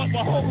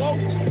 homo?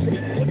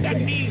 What that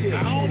means?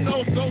 I don't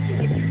know, so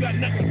what you got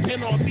nothing to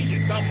pin on me, you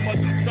dumb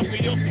motherfucker,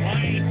 yo, so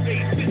I ain't say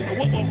shit. So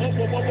what?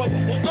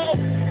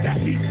 That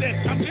he said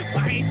something,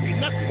 I ain't say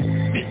nothing.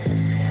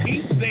 He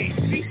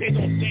say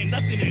don't say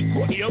nothing in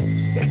court, yo.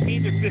 That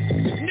means it's just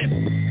sniff,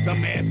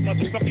 dumbass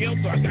motherfucker, yo.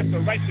 So I got the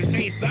right to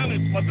remain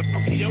silent,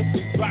 motherfucker, yo.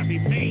 So I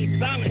remain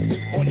silent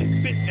on the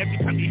spit every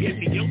time you hit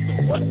me, yo. So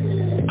what?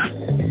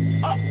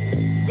 Up,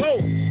 go.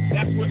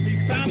 That's what the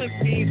silence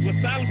means. What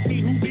silence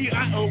means, who be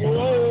I? Oh,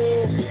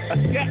 a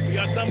scat,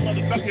 y'all dumb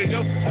motherfucker,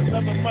 yo.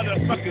 Another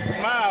motherfucking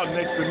smile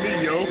next to me,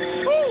 yo.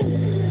 Woo,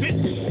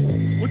 bitch.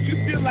 What you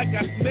feel like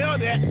I smell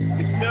that?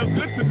 It smells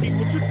good to me.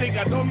 What you think?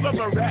 I don't love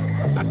a rat.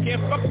 I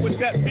can't fuck with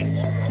that bitch.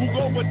 Who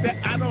go with that?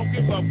 I don't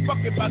give a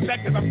fuck about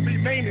that because I'm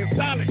remaining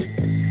silent.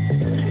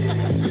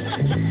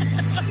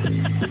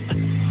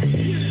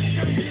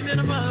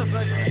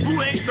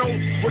 Who ain't though?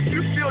 What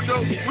you feel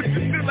though? What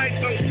you feel like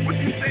though? What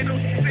you say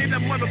though? Say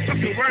that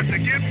motherfucking words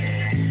again.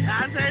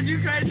 I said you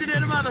crazy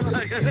than a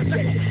motherfucker.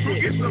 Who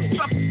gets some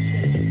stuff?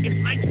 It's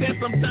like that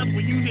sometimes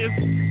when you just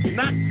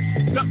not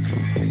stuck.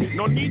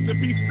 No need to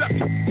be stuck.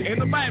 Ain't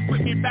nobody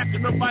put me back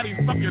in nobody's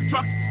fucking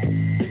truck.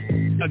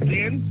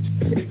 Again?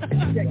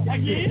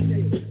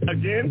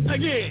 Again?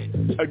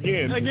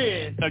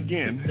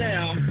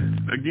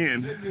 Damn.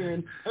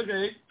 Again.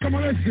 Okay. Come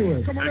on, let's do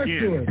it. 1,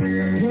 2,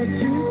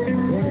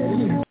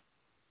 1.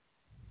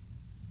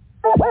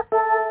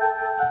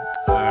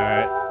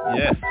 Alright,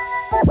 yes.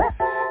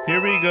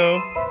 Here we go.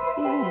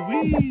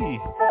 Ooh-wee.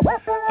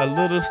 A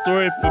little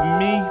story from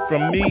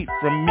me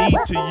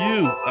to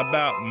you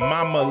about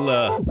Mama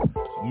Love,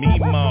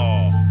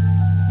 Meemaw,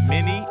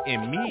 Minnie,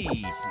 and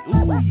me.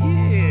 Ooh,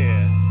 yeah.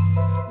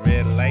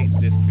 Red light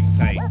district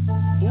type.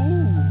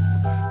 Ooh,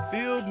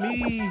 feel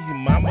me,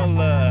 Mama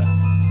Love,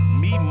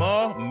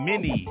 Meemaw,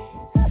 Minnie.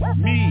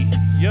 Me,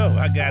 yo,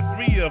 I got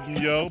 3 of them,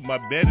 yo. My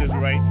bed is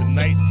right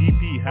tonight.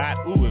 TP hot.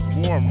 Ooh, it's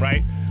warm,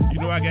 right? You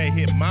know I gotta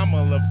hit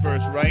Mama Love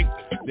first, right?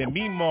 Then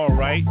Meemaw,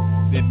 right?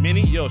 Then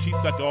Minnie, yo, she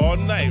suck all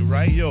night,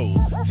 right? Yo,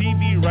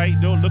 TV, right?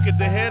 Though, look at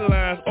the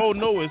headlines. Oh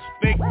no, it's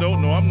fake, though.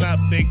 No, I'm not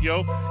fake,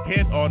 yo.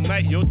 Head all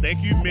night, yo.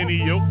 Thank you,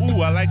 Minnie, yo.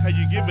 Ooh, I like how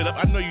you give it up.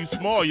 I know you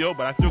small, yo,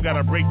 but I still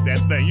gotta break that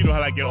thing. You know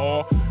how I get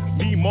all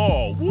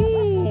Meemaw.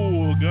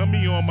 Woo, got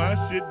me on my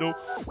shit, though.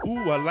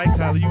 Ooh, I like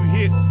how you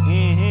hit.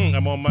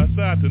 I'm on my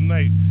side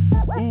tonight.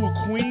 Ooh,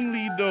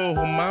 Queenly, though.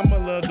 Mama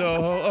Love,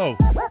 though. Oh,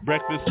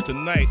 breakfast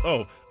tonight.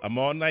 Oh, I'm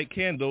all night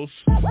candles.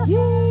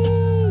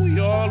 Woo,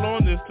 y'all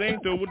on this thing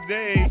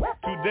today,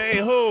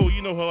 ho,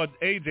 you know how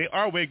AJ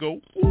Arway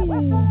go.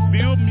 Ooh,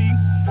 feel me,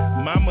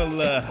 Mama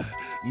Love,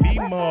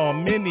 Meemaw,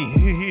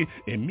 Minnie,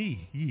 and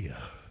me, yeah.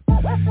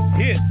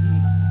 Hit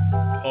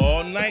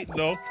all night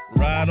though,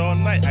 ride all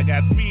night. I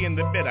got 3 in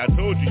the bed. I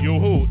told you, yo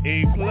ho,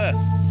 A+.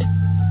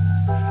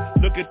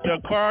 Look at the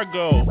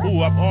cargo.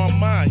 Ooh, I'm on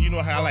mine. You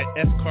know how I like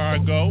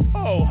escargot.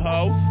 Oh,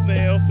 ho,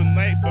 snail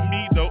tonight for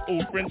me though.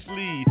 Oh, French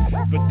lead,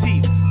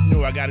 petite. You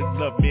know I gotta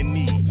love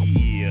Minnie.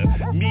 Yeah,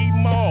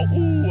 Meemaw.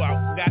 Ooh,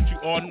 I got you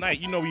all night.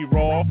 You know we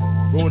raw.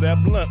 Roll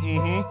that blunt.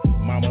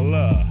 Mama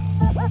Love.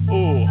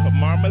 Ooh,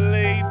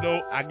 marmalade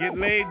though. I get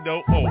laid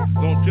though. Oh,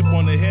 don't trip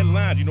on the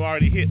headlines. You know I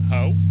already hit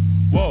ho.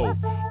 Whoa,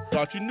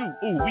 thought you knew.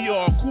 Ooh, we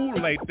all cool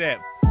like that.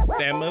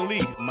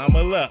 Family,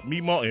 Mama Love,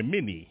 Meemaw, and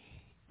Minnie.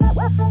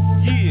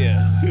 Yeah,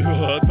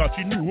 I thought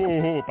you knew.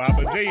 Oh,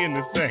 Papa J in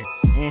this thing.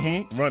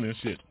 Running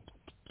shit.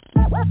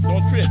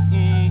 Don't trip.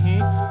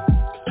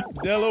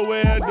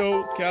 Delaware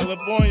though,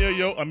 California,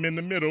 yo, I'm in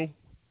the middle.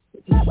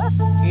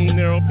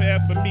 Narrow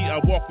path for me, I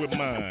walk with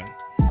mine.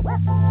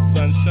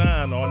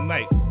 Sunshine all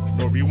night,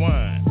 no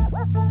rewind.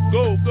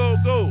 Go, go,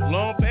 go,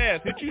 long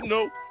pass, hit you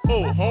know.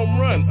 Oh, home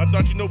run. I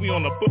thought you know we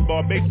on a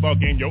football, baseball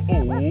game, yo.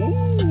 Oh,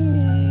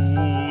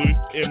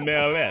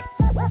 MLS.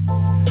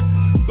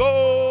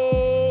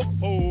 Go,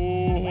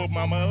 oh,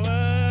 Mama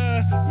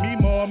Love,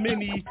 Meemaw,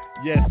 Minnie.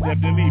 Yes,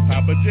 definitely,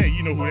 Papa J.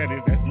 You know who that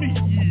is, that's me.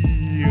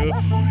 Yeah,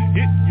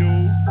 hit yo,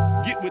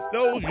 get with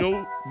those, yo.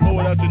 Blow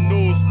it out your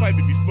nose, pipe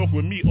if you smoke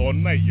with me all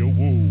night, yo.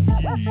 Whoa,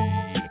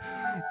 yeah.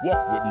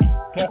 Walk with me,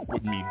 talk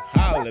with me,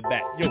 holler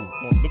back, yo.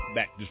 Don't look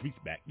back, just reach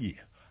back,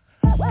 yeah.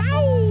 Ow!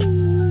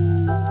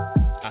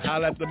 I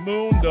holler at the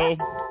moon, though.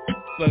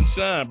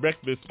 Sunshine,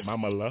 breakfast,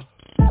 Mama Love.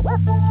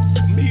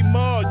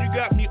 Meemaw, you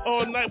got me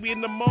all night. We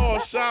in the mall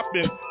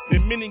shopping.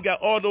 Then Minnie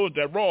got all those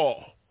that raw.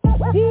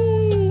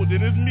 Woo!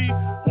 Then it's me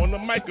on the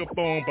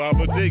microphone.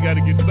 Papa J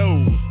gotta get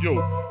those.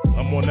 Yo,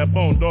 I'm on that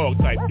phone dog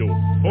type though.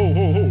 Ho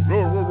ho ho,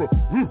 roar roar roar.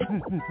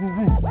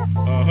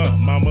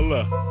 Mama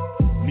Love,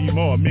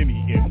 Meemaw,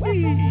 Minnie, and me.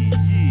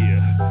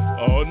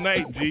 Yeah, all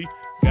night G.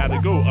 Gotta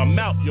go. I'm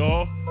out,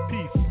 y'all.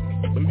 Peace.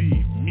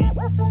 Believe me.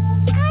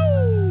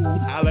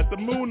 Ow! I'll at the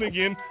moon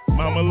again.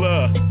 Mama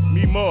Love,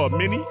 Meemaw,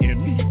 Minnie,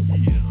 and me.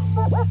 Yeah.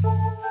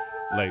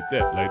 Like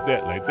that, like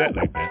that, like that,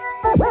 like that.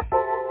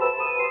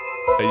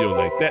 Hey yo,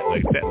 like that,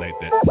 like that, like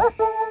that.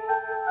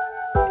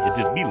 It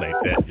just be like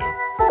that, yo.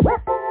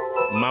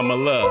 Mama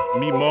Love,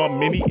 Meemaw,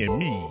 Minnie, and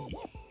me.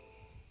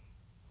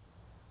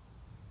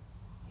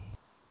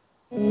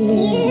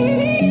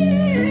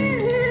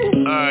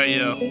 Alright,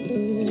 yo.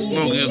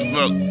 Smoky as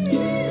fuck.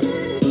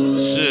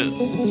 Shit.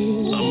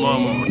 I'm on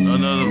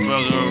another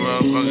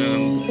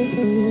fucking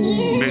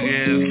big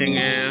ass, king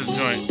ass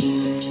joint.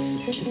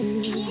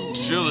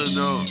 Chill it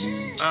though.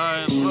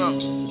 Alright, fuck.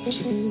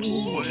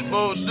 What you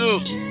both do?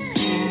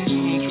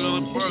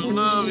 Trailer Park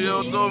Love, yo,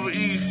 Dover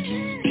East.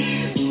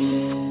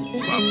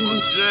 Papa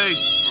J,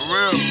 for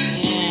real.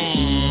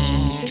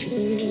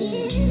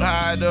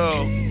 Alright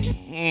though.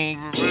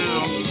 For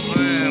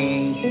real,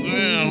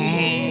 man.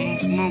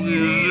 Smoky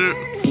as shit.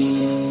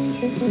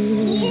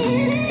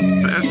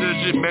 Pass that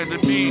shit back to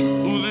me.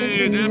 Who's in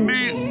here? Just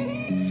me.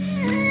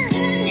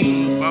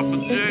 Papa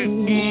J.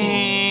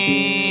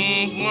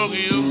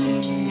 Smokey, yo.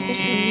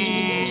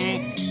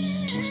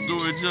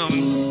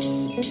 Storytelling.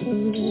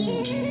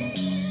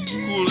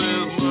 Cool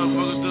ass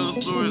motherfucker tell the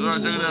stories.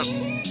 Alright, check it out.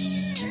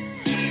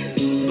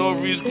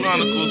 Dover East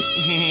Chronicles.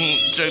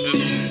 Check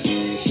this.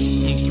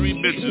 3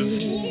 bitches.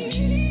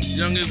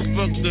 Young as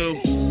fuck though.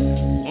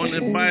 On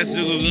their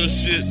bicycles and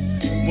shit.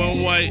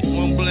 1 white,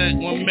 1 black,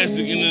 1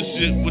 Mexican and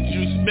shit. What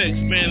you expect?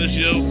 Spanish,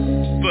 yo.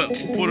 Fuck.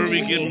 Puerto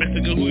Rican,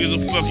 Mexican, who gives a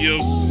fuck, yo?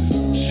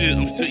 shit,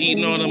 I'm still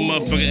eating all the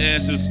motherfucking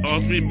asses.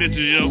 All 3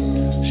 bitches, yo.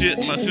 Shit,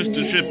 my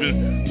sister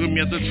tripping, threw me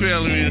out the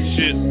trailer and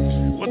shit.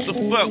 What the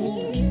fuck?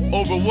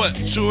 Over what?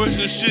 Chores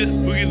and shit?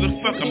 Who gives a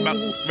fuck? I'm about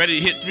ready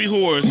to hit 3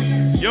 whores.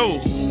 Yo,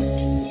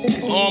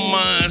 all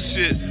mine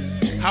shit.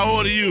 How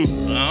old are you? I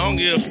don't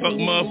give a fuck,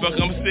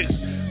 motherfucker. I'm 6.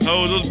 How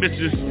old those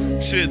bitches?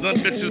 Shit, those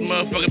bitches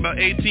motherfucker about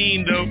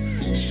 18 though.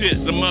 Shit,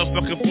 the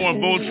motherfucker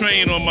pouring Bowl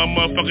Train on my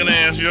motherfucking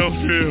ass, yo.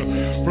 Shit,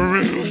 for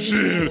real,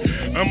 shit.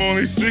 I'm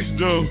only 6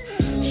 though.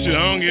 Shit,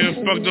 I don't give a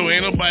fuck though.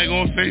 Ain't nobody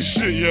gonna say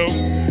shit, yo.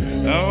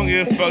 I don't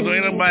give a fuck though.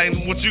 Ain't nobody.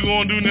 What you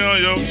gonna do now,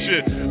 yo?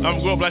 Shit, I'm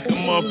going up like a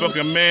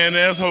motherfucking man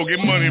asshole. Get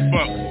money,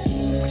 fuck.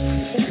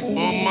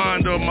 On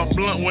mine though, my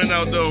blunt went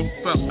out though.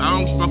 Fuck, I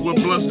don't fuck with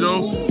blunts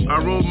though. I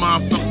rolled my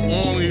fuck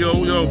on, yo.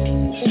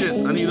 Shit,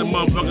 I need a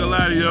motherfucking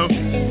lighter, yo.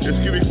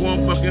 Just give me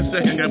 1 fucking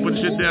second. Gotta put the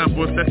shit down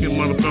for a second,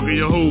 motherfucker.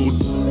 Yo,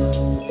 hold.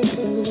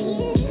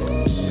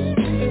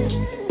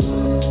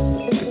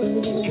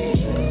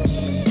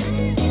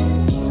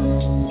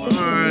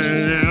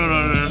 Alright, hold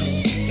on there.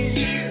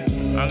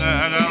 I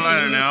got a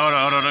lighter now. Hold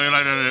on. You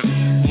like that?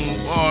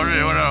 Oh,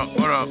 yeah, what up?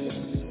 Hold up.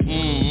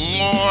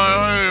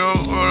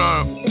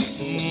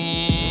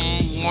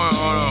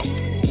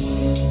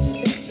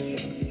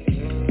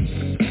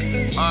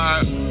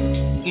 Alright.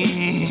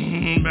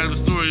 Back to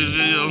the story,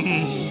 yo.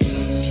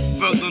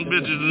 Fuck them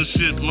bitches and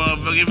shit,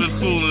 motherfucker. If it's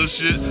cool and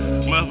shit,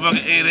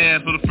 motherfucker ate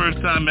ass for the first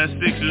time at 6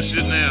 and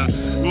shit now.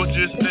 What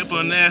you expect for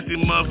a nasty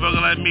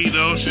motherfucker like me,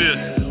 though, shit?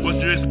 What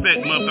you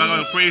expect,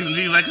 motherfucker? I'm praising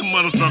G like a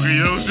motherfucker,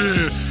 yo,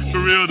 shit. For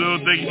real, though,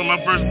 thank you for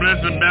my first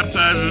blessing,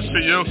 baptized and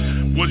shit, yo.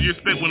 What do you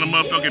expect when a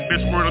motherfucking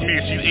bitch squirted me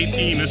and she's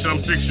 18 and shit, I'm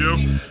 6, yo?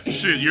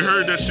 Shit, you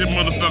heard that shit,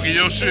 motherfucker,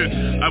 yo, shit.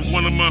 I've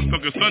won a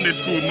motherfucking Sunday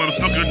school,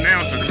 motherfucker,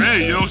 announcer.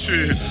 Hey, yo,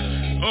 shit.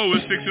 Oh,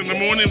 it's 6 in the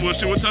morning? Well,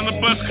 shit, what time the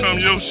bus come?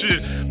 Yo,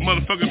 shit.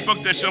 Motherfucker,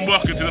 fuck that shit. I'm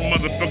walking to the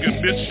motherfucking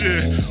bitch,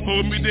 shit.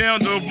 Hold me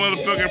down, though,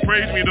 motherfucker.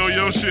 Praise me, though,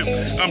 yo, shit.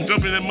 I'm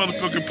jumping in that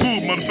motherfucking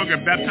pool,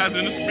 motherfucker. Baptized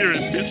in the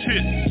spirit, bitch,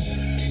 shit.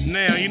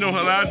 Now, you know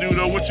how I do,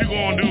 though. What you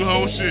gonna do,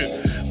 ho, shit?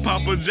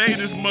 Papa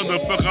J, this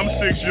motherfucker. I'm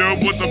 6, yo.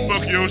 What the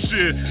fuck, yo,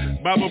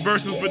 shit? Bible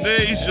verses for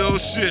days, yo,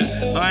 shit.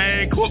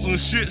 I ain't quoting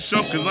shit,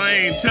 show, cause I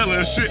ain't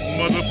telling shit,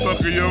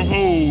 motherfucker, yo,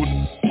 hold.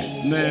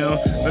 Now,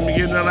 let me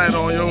get that light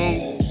on,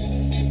 yo.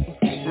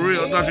 For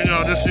real, Dr.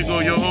 Y'all, this shit go,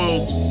 yo,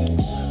 hold.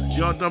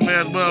 Y'all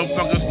dumbass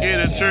motherfuckers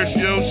scared of church,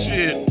 yo,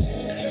 shit.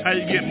 How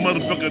you get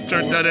motherfucker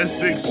turned out at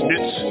 6,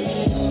 bitch?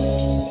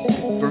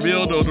 For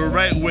real, though, the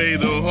right way,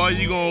 though. How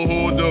you gonna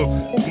hold, though?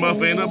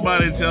 Motherfucker, ain't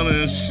nobody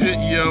telling shit,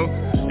 yo.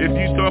 If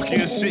you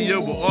talking shit,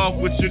 yo, but off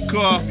with your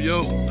cough,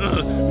 yo.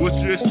 What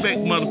you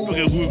expect,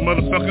 motherfucker, who's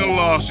motherfucking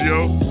lost,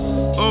 yo?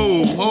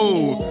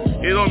 Oh,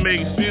 it don't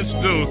make sense,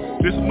 though.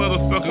 This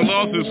motherfucker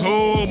lost his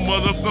whole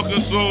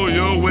motherfucking soul,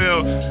 yo.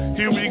 Well,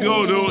 here we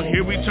go, though.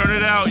 Here we turn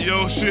it out,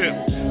 yo, shit.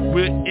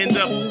 We'll end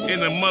up in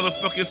the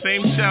motherfucking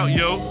same shout,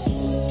 yo.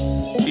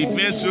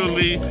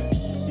 Eventually,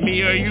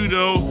 me or you,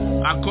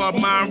 though, I call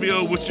mine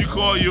real, what you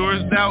call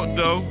yours doubt,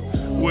 though.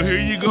 Well,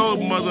 here you go,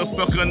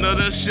 motherfucker,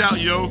 another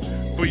shout, yo.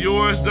 For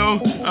yours, though,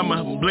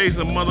 I'ma blaze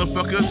a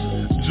motherfucker's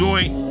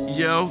joint,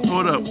 yo.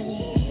 Hold up.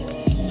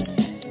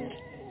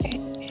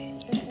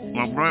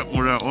 My bright,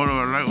 hold up,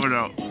 light, hold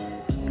up.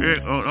 Yeah,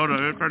 hold up,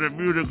 let's turn the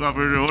music up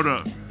here, hold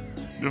up.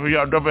 If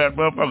y'all dumbass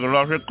motherfucker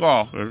lost his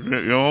cough, yo,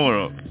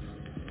 hold up.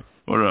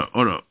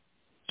 Hold up.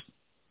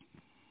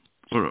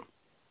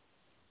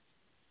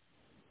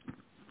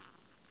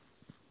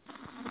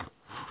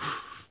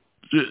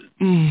 Shit.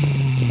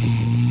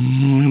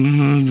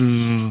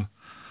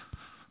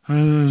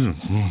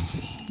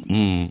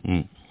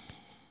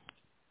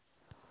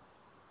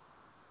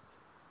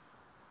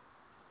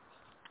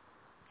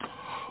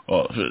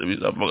 Oh shit, let me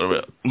stop fucking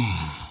around.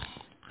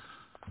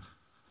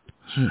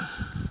 Shit.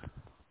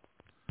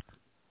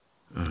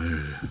 Oh,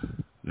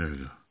 there we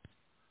go.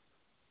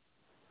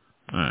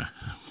 Alright.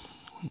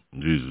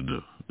 Jesus,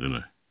 though, didn't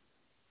I?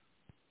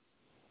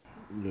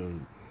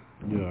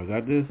 Yo, I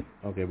got this?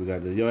 Okay, we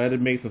got this. Yo, I had to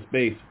make some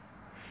space.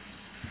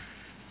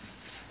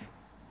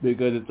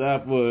 Because it's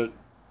time for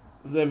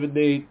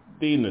 7-day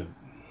Tina.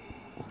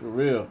 For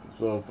real.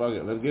 So, fuck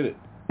it, let's get it.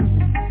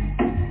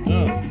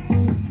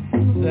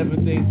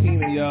 7-day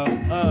Tina, y'all.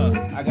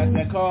 I got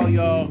that call,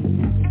 y'all.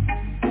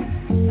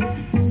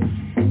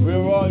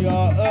 Real raw,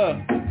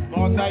 y'all.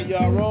 All night,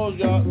 y'all. Rolls,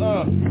 y'all.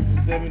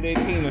 7-day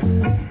Tina.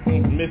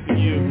 Missing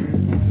you.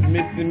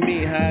 Missing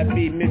me. How I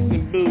be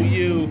missing boo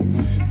you.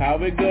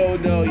 How it go,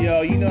 though,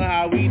 yo. You know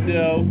how we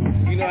do.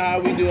 You know how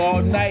we do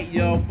all night,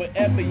 yo.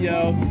 Forever,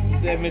 yo.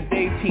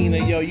 7-day Tina,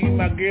 yo. You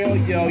my girl,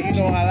 yo. You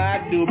know how I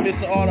do.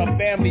 Missing all the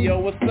family, yo.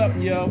 What's up,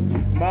 yo?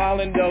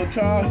 Marlon, though.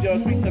 Charles, yo.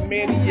 Sweet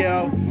Samantha,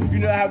 yo. You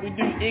know how we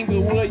do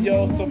Inglewood,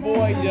 yo.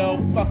 Savoy, yo.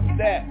 Fuck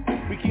that.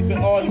 We keep it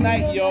all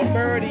night, yo.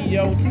 Birdie,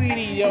 yo.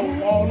 Tweety, yo.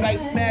 All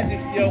night magic,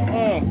 yo.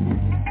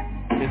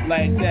 It's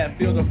like that.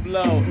 Feel the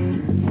flow.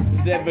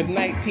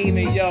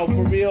 7-19, yo.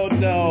 For real,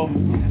 though.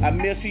 I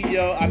miss you,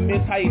 yo. I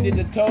miss how you did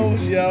the toes,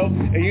 yo.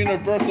 And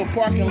Universal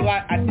parking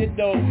lot, I did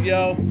those,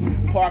 yo.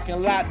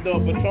 Parking lot, though,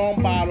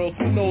 Patron bottles,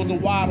 who knows the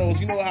waddles.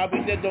 You know how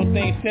we did those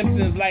things,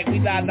 Simpsons, like we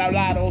died our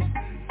lottos.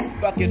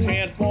 Fucking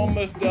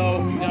Transformers, though.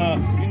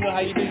 You know how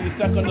you do, you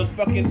suck on those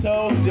fucking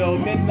toes, yo.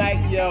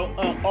 Midnight, yo.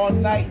 All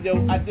night,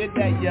 yo. I did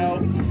that, yo.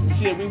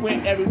 Shit, we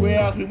went everywhere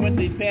else. We went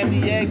to San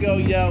Diego,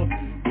 yo.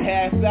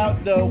 Passed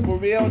out, though. For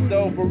real,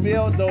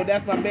 though.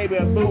 That's my baby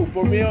boo.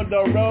 For real,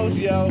 though, Rose,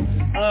 yo.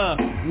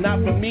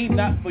 Not for me,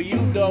 not for you,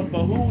 though.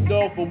 For who,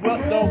 though? For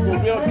what, though? For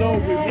real, though.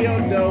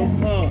 Real, though.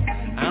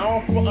 I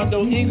don't front on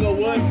those ego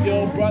woods,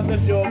 yo.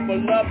 Brothers, yo. For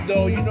love,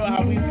 though. You know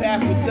how we pass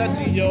the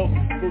touchy, yo.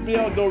 For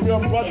real, though. Real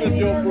brothers,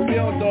 yo. For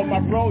real, though. My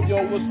bro,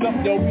 yo. What's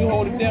up, yo? We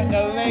hold it down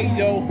LA,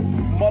 yo.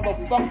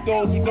 Motherfuck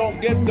those who don't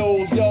get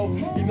those, yo.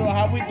 You know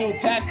how we do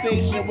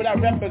taxation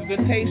without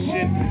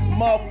representation.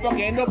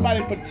 Motherfucker, ain't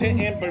nobody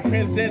pretending, but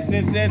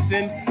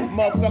presenting.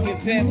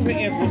 Motherfucking San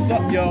Quentin, what's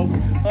up, yo?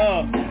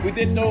 We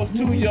did those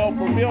too, yo.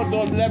 For real,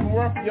 those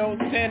Leavenworth, yo.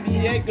 San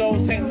Diego,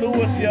 St.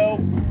 Louis, yo.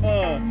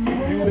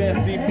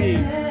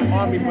 USDP,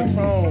 Army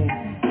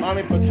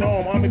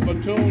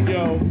Platoon,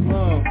 yo.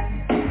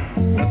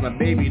 That's my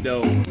baby,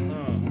 though.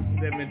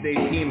 7-day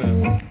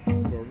Tina.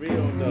 For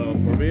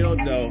real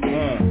though,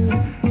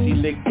 She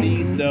licked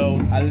these though,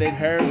 I licked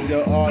hers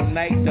yo, all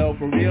night though,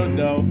 for real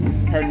though.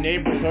 Her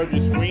neighbors heard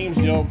the screams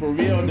yo, for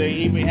real. They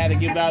even had to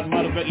give out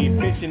motherfucking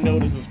eviction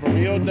notices, for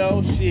real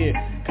though, shit.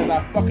 Cause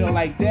I fuck her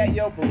like that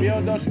yo, for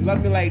real though. She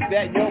love me like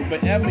that yo,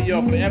 forever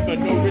yo, forever.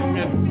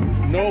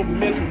 No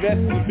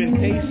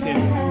misrepresentation.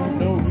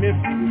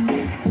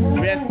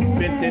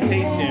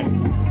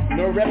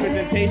 No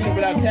representation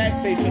without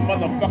taxation,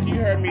 motherfucker, you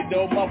heard me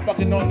though,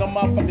 motherfucker, no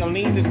motherfucker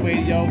lean this way,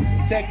 yo.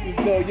 Texas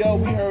though, yo,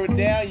 we heard it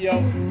down,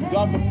 yo.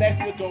 Gulf of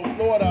Mexico,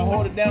 Florida,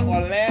 hold it down,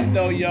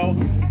 Orlando, yo.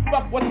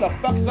 Fuck, what the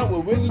fuck's up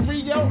with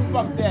wizardry, yo?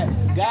 Fuck that.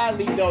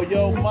 Godly though,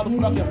 yo,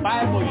 motherfucking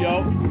Bible,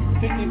 yo.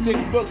 66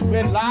 books,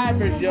 red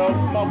livers, yo.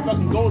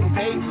 Motherfucking golden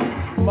pages.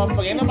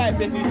 Motherfucker, ain't nobody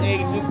been these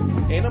ages.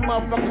 Ain't no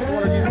motherfuckers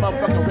one of these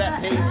motherfucking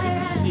rap pages.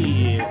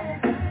 Shit.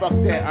 Fuck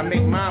that, I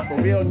make mine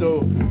for real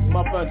though.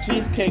 Motherfucking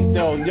cheesecake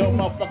though, yo,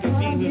 motherfucking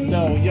Jesus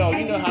though, yo,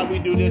 you know how we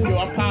do this, yo,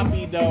 I'm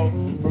Poppy though,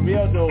 for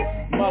real though,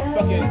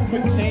 motherfucking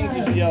quick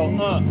changes, yo,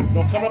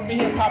 don't come up in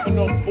here popping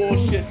no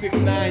bullshit,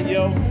 6ix9ine,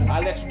 yo, I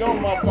let you know,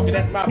 motherfucker,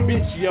 that's my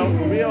bitch, yo,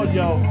 for real,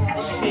 yo,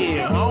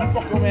 shit, I don't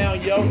fuck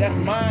around, yo, that's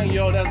mine,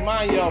 yo,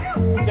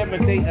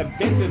 7-day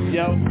Adventures,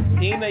 yo,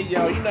 Tina,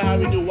 yo, you know how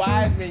we do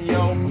Wiseman,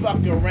 yo, fuck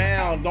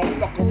around, don't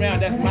fuck around,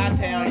 that's my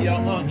town, yo,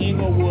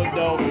 Inglewood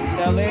though,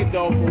 LA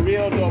though, for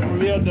real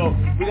though,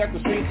 we got the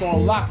streets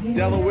on lock,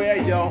 Delaware,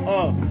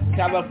 yo,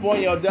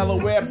 California,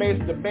 Delaware,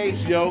 base to base,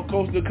 yo,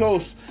 coast to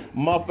coast,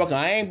 motherfucker,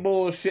 I ain't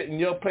bullshitting,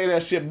 yo, play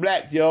that shit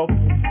black, yo,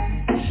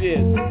 shit,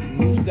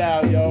 new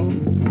style, yo,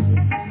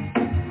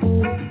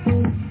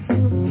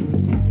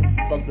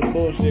 fuck the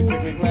bullshit,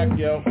 quickly black,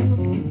 yo,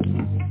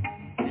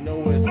 you know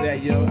where it's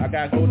at, yo, I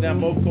gotta go down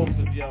both coasts,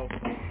 yo,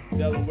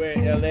 Delaware,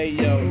 LA,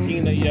 yo,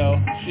 Tina, yo,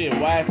 shit,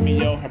 wife me,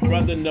 yo, her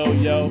brother know,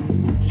 yo,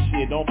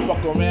 shit, don't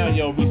fuck around,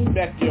 yo,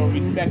 respect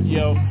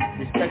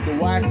the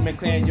Wiseman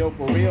clan, yo,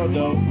 for real,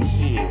 though,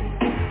 shit,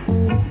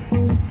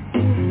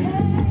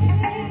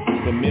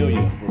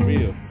 familiar, for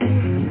real,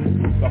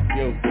 fuck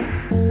you,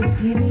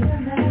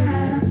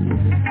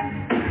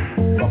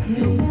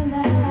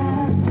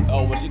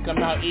 oh, when she come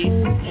out east,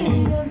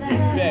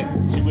 respect,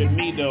 she with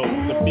me, though,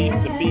 the beast,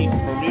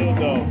 for real,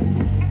 though.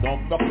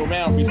 Don't fuck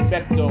around,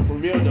 respect though, for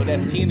real though,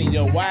 that's Tina,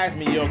 yo,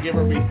 Wiseman, yo, give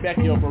her respect,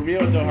 yo, for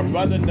real though, her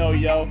brother know,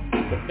 yo,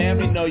 the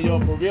family know, yo,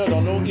 for real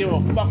though, don't give a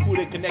fuck who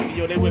they connected,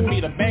 yo, they with me,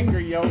 the banker,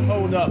 yo,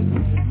 hold up,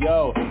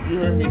 yo, you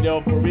heard me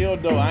though, for real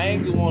though, I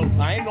ain't doing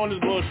this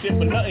bullshit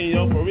for nothing,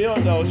 yo, for real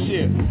though,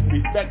 shit,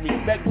 respect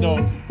though,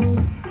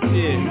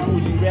 shit,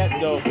 Fuji rap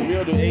though, for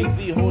real though, AZ,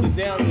 hold it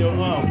down, yo,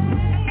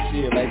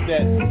 shit, like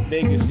that,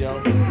 Vegas,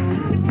 yo.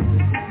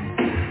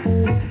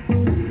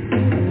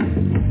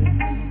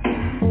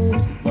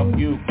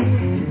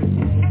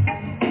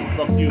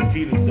 Fuck you,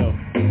 Peter, though.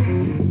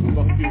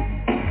 Fuck you.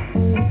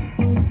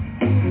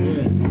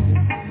 Yeah.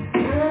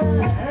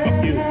 Fuck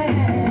you.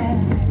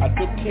 I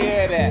took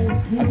care of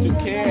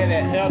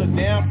that. Held it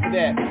down for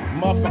that.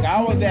 Motherfucker,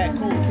 I was that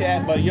cool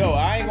cat, but yo,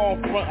 I ain't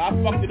gonna front. I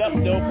fucked it up,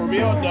 though, for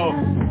real, though.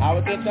 I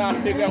was just trying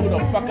to figure out who the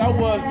fuck I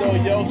was, though,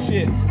 yo,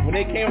 shit. When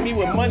they came to me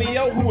with money,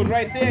 yo, who was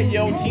right there,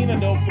 yo? Tina,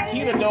 though,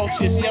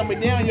 shit, she held me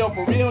down, yo,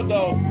 for real,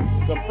 though.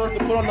 The first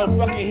to put on those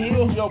fucking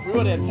heels, yo, for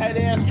real, that tight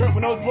ass skirt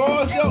with those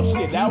balls, yo,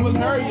 shit, that was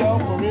her, yo,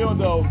 for real,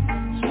 though.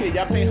 Shit,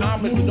 y'all pay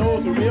homage to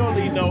those who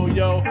really know,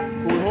 yo,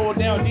 who would hold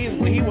down Jesus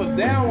when he was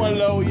down one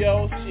low,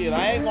 yo, shit,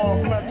 I ain't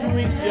gonna front 2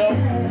 weeks, yo,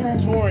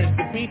 Torrance,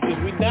 the beaches,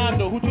 we down,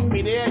 though, who took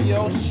me there,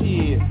 yo,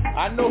 shit,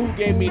 I know who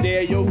gave me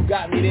there, yo, who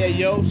got me there,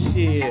 yo,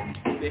 shit,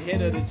 the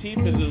head of the chief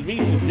is his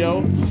reaches,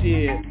 yo,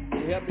 shit,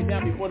 Help me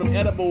down before them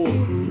edibles.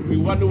 We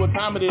wonder what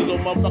time it is,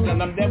 old motherfucker,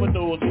 and I'm dead with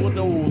those. Who are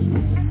those?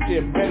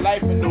 Shit, bred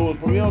life in those.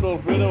 For real those,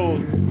 for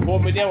those.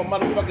 Hold me down with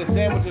motherfucking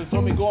sandwiches.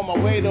 Told me go on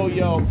my way though,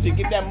 yo. Shit,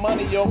 get that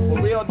money, yo.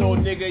 For real though,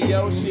 nigga,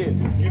 yo. Shit,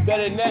 you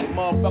better than that,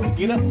 motherfucker.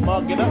 Get up,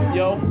 get up,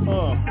 yo.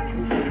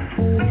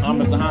 I'm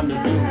Mr. Honda,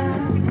 dude.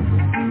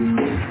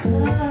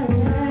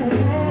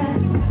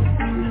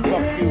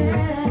 Fuck you.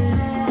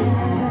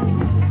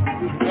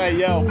 Hey,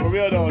 yo, for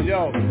real though,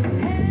 yo.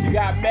 She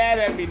got mad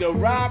at me though,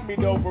 robbed me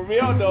though, for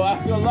real though.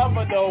 I still love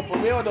her though, for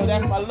real though.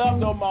 That's my love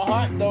though, my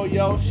heart though,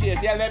 yo. Shit,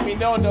 yeah, let me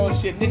know though,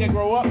 shit. Nigga,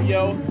 grow up,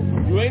 yo.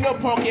 You ain't no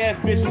punk ass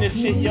bitch in this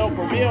shit, yo,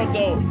 for real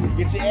though.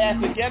 Get your ass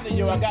together,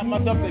 yo. I got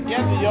myself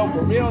together, yo,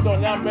 for real though.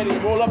 Now I'm ready to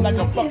roll up like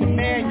a fucking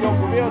man, yo,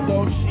 for real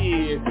though.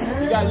 Shit.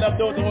 You got love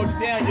though to hold you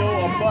down, yo.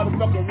 A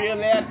motherfucking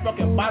real ass,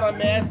 fucking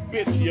bottom ass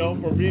bitch, yo,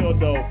 for real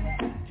though.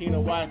 Tina,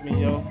 watch me,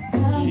 yo.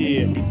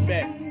 Shit,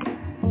 respect.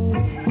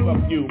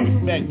 Fuck you,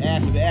 respect,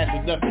 ashes to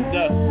ashes, dust to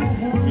dust.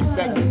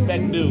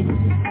 Respect, dude.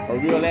 A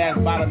real ass,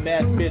 bottom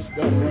ass bitch,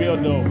 though, for real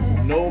though.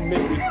 No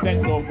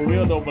misrespect though, for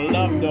real though, but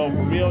love though,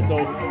 for real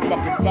though.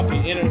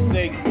 Fucking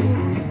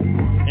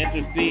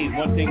intercede,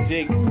 one thing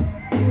Jake.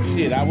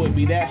 Shit, I wouldn't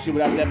be that shit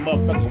without that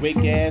motherfucking wake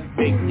ass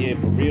big, yeah,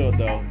 for real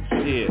though.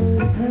 Shit.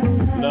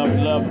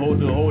 Love,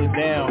 hold it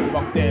down.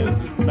 Fuck that,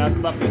 not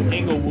fucking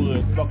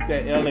Inglewood. Fuck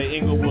that LA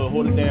Inglewood,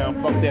 hold it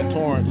down. Fuck that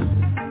Torrance.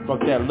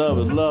 Fuck that, love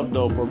is love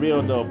though, for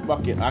real though.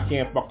 Fuck it, I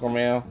can't fuck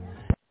around.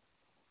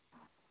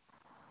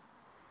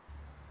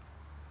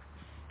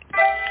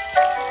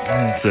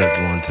 Check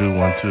 1 2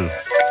 1 2.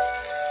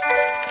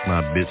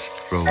 My bitch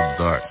throw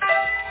darts.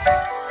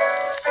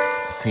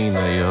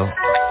 Tina, yo.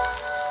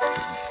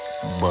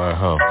 Bar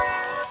ho.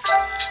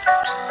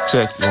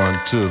 Check 1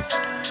 2.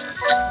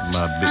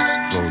 My bitch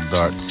throw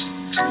darts.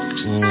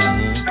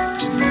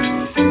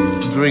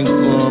 Drink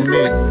for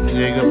me,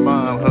 nigga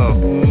bomb ho.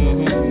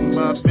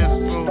 My bitch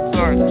throw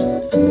darts.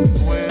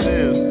 Where it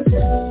is.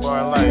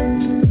 Bar life.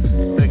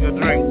 Take a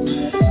drink.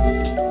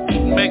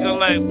 Make a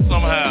life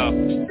somehow.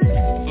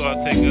 So I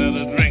take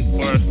another drink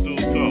for a stew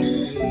talk.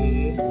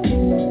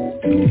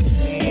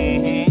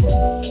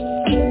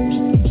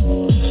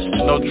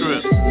 No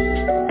trip.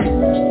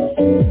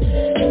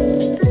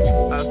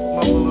 I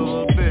smoke a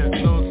little bit,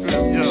 no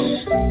trip, yo.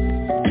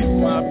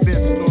 My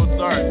bitch throw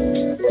darts.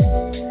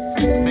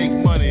 Make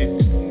money,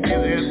 get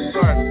a head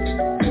start.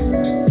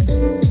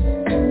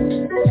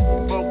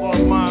 Smoke on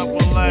mine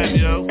for life,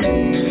 yo.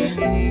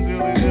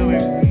 Dilly.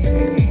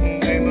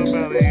 Ain't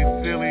nobody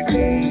silly.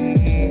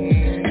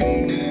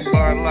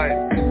 Bar life.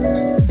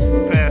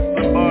 Pass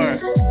the bar.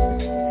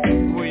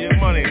 For your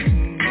money.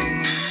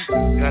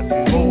 Got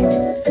you hold.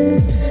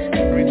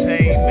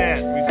 Retain that.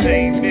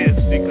 Retain this.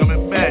 She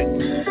coming back.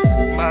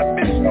 My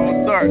bitch gon'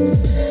 start.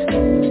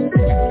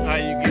 How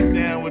you get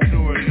down with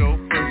yours, yo?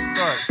 First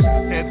start.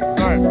 Head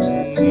start.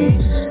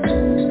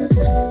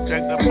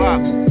 Check the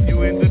box. You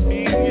into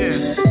me?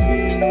 Yes.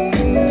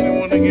 You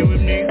wanna get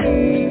with me?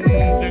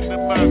 Check the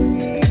box.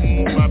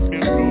 My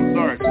bitch gon'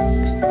 start.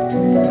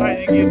 How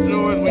you get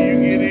yours when you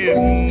get in?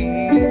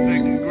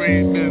 Second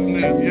grade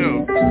business, yo.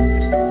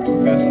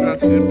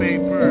 Construction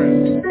papers.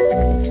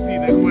 See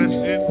the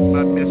question?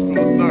 My bitch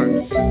gon' start.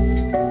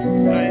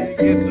 How you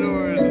get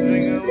yours?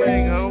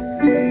 Ling-a-ling, ho.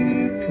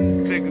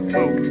 Take a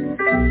smoke.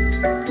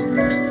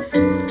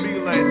 Be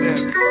like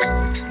that.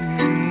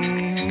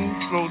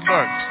 Throw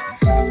darts.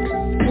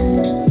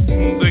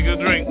 Take a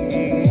drink.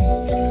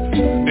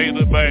 Ain't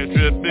nobody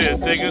trip this.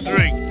 Take a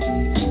drink.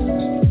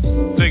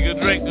 Take a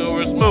drink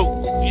over smoke.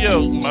 Yo,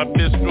 my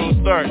bitch throw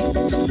darts.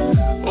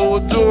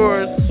 Old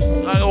doors,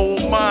 I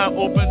hold mine.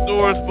 Open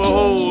doors for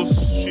hoes.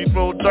 She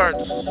throw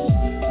darts.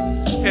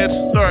 Head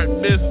start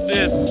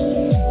business.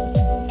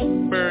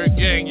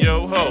 ByrdGang,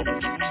 yo ho.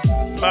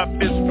 My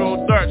bitch throw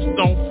darts,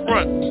 don't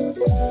front.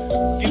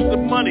 Get the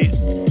money.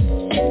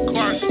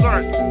 Car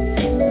start.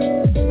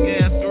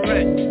 Gas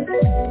correct.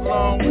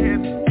 Long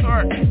head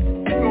start.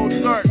 Throw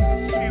darts.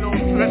 She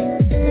don't trip.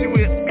 She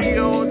with me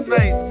all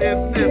night.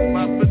 This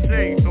my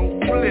potato. Don't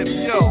flip,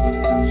 yo.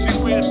 She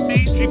with me,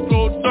 she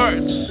throw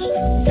darts.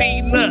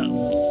 Tina.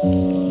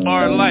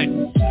 Our life.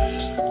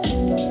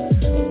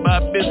 My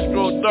bitch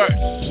throw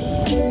darts.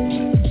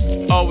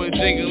 Always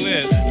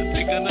jingling.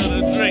 Take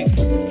another drink.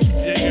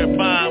 Yeah, your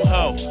bomb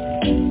ho.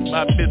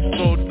 My bitch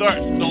throw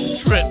darts. Don't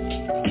trip.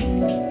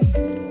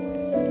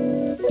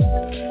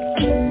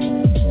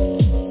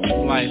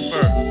 Life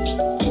first.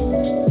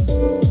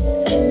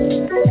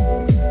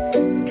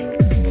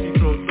 She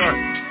throw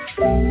darts.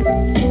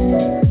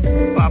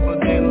 Papa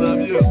J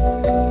love you.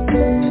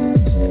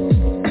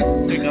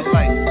 Take a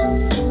light.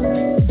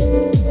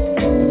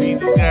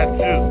 Jesus got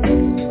you.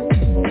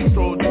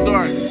 Throw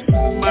darts.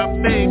 My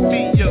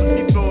baby, yo,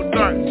 she throw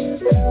darts.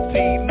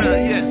 Tina,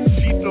 yes,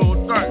 she throw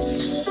darts.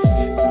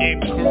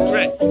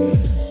 Incorrect.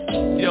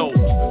 Yo,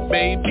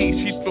 baby,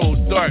 she throw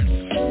darts.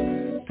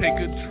 Take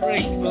a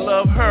drink,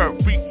 love her,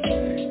 freak.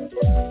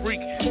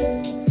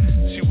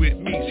 She with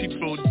me, she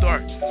throw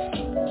darts.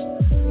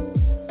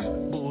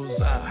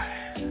 Bullseye.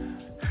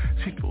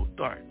 She throw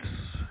darts.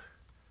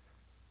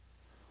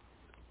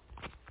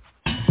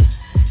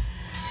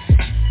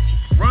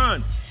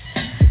 gun.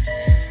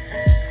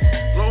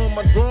 Blow on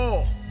my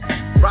draw.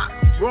 Rock,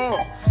 raw,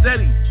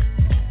 steady.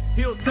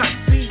 Hilltop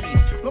CD.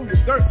 From the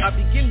dirt, I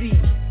begin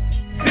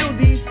these. Feel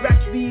these, back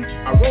these,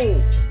 I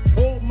roll.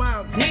 Hold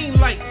my green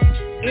light,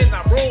 and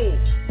I roll.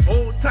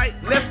 Hold tight,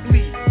 left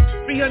lead.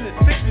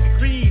 360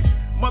 degrees.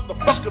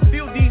 Motherfucker,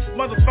 feel these,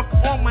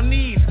 motherfucker on my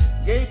knees.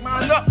 Gave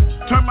mine up,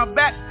 turn my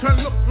back,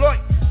 turn look right.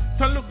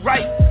 Turn look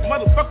right,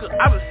 motherfucker,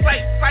 out of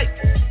sight,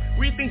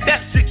 where you think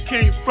that shit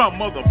came from,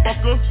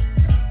 motherfucker?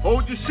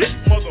 Hold your shit,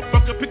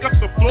 motherfucker, pick up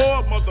the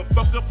floor,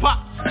 motherfucker, pop.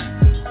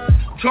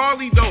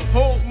 Charlie though,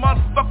 hold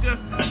motherfucker,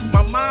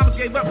 my mom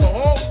gave up her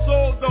whole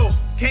soul though.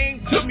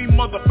 Came to me,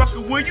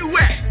 motherfucker, where you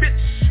at,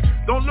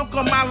 bitch? Don't look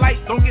on my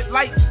light, don't get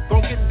light,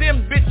 don't get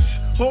dim,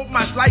 bitch. Hold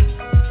my light,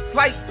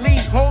 slightly,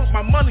 hold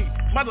my money,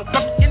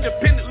 motherfucker,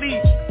 independently.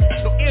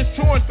 No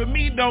insurance for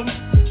me though,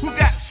 who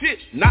got shit?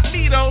 Not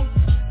me though.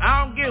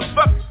 I don't give a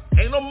fuck,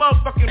 ain't no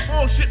motherfucking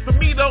bullshit for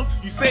me though.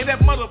 You say that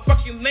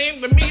motherfucking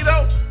name to me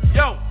though,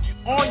 yo, you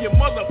on your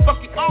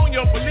motherfucking own,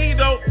 yo, believe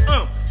though,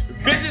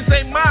 Bitches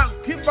ain't mine,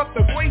 give up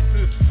the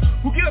voices.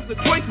 Who give up the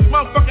choices,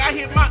 motherfucker, I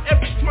hear my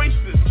every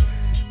choices.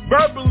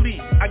 Verbally,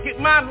 I get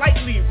mine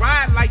lightly,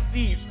 ride like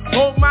these.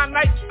 Hold my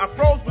nights, I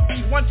froze with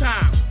these one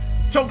time.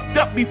 Choked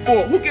up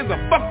before, who gives a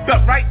fucked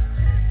up, right?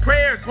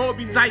 Prayers hold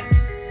me tight,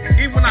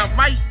 even when I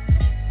might,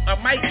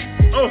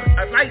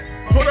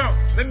 hold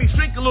on, let me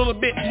shrink a little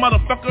bit,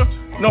 motherfucker.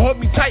 No, hold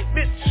me tight,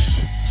 bitch.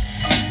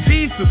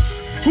 Jesus,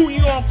 who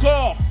you gonna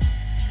call?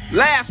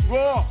 Last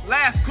raw,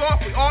 last call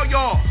for all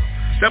y'all.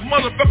 That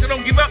motherfucker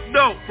don't give up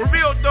though, for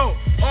real though.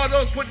 All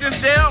those put this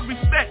down,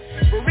 respect.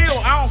 For real,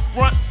 I don't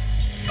front.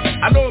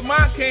 I know where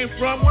mine came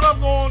from, what I'm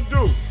gonna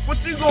do?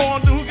 What you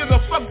gonna do? Who gives a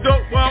fuck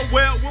though?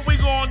 Well, what we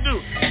gonna do?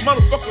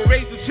 Motherfucker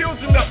raise the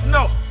children up,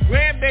 no.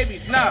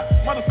 Grandbabies, nah.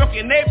 Motherfucker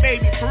and they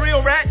baby, for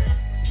real, rat?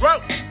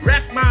 Bro,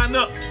 rack mine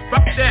up,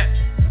 fuck that.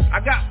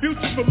 I got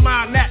future for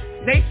mine, that.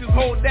 Nations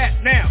hold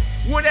that now.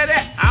 Where that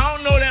at? I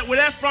don't know that, where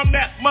that's from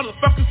that,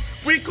 motherfuckers.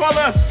 We call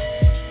us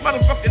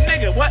motherfucking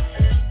nigga, what?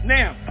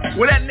 Now,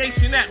 where that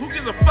nation at? Who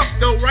gives a fuck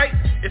though, right?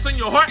 It's in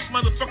your heart,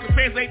 motherfucker.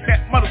 Translate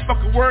that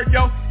motherfucker word,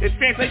 yo. It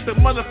translates to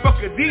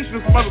motherfucker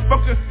Jesus,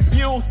 motherfucker.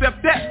 You don't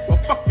accept that, well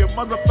fuck your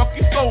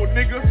motherfucking soul,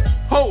 nigga.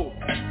 Ho,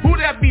 who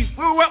that be?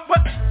 What?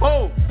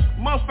 Ho,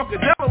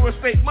 motherfucker Delaware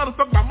State,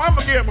 motherfucker. My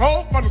mama gave him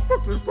ho,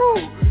 motherfucker. Ho.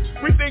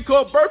 We think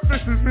called birth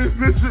is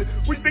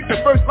we think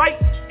the first light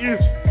is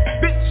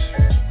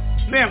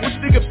bitch. Man, what you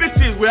think a bitch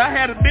is? Where I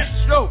had a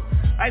bitch show.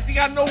 I think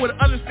I know where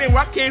to understand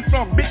where I came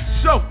from,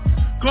 bitch show.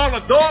 Call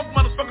a dog,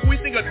 motherfucker, we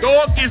think a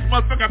dog is,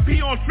 motherfucker. I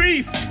pee on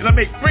trees, and I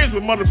make friends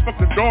with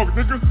motherfucking dogs,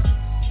 nigga.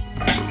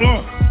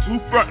 Who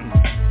frontin'?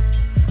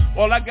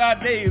 All I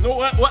got days.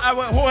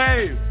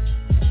 Hey.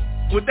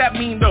 What that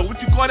mean, though?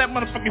 What you call that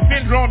motherfucking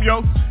syndrome,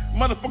 yo?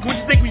 Motherfucker, what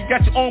you think we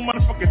got your own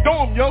motherfucking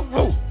dome, yo?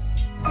 Who?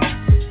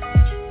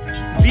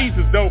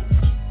 Jesus, though.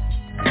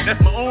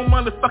 That's my own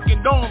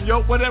motherfucking dome,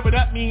 yo. Whatever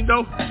that mean,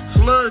 though.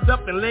 Slurs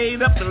up and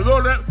laid up and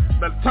loaded up.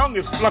 My tongue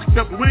is flucked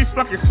up. Really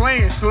fucking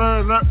slaying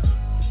slurs up.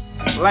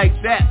 Like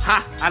that,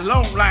 ha, I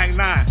long line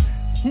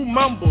 9. Who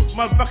mumbles,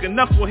 motherfucking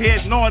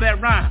knucklehead and all that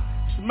rhyme.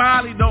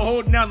 Smiley though,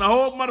 holding down the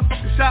whole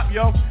motherfucking shop,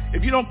 yo.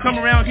 If you don't come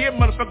around here,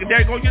 motherfucker,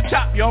 there go your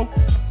chop, yo.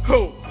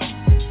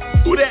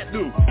 Who that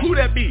do? Who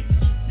that be?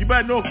 You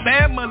better know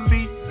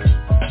family.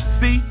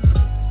 See?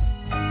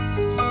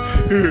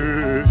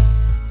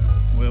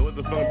 Well, what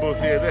the fuck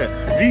bullshit is that?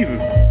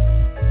 Jesus.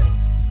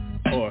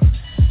 Or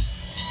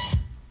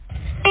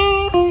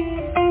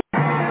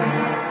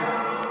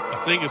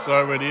I think it's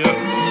already up.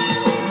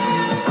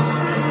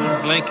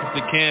 Blank is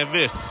the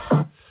canvas.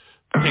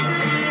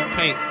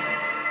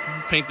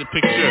 Paint the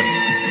picture.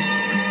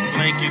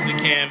 Blank is the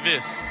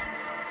canvas.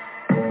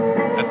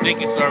 I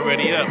think it's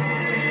already up.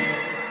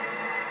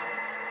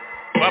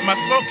 Why my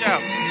smoke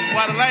out?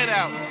 Why the light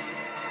out?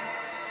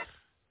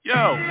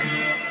 Yo.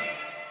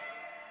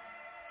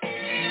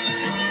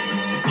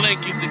 Blank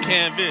is the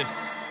canvas.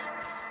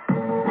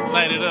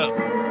 Light it up.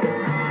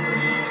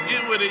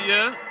 Get with it,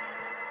 yeah.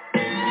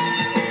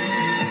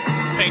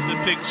 Paint the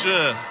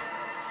picture.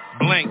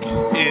 Blank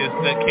is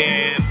the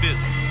canvas.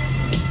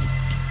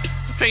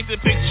 Paint the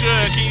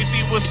picture. Can you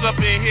see what's up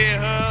in here,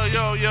 huh?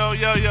 Yo.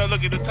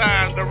 Look at the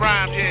time, the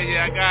rhyme.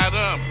 Yeah, I got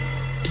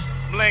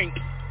blank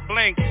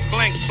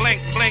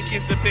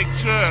is the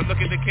picture. Look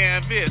at the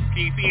canvas. Can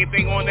you see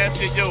anything on that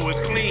shit? Yo, it's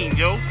clean.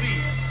 Yo, see.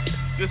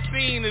 The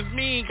scene is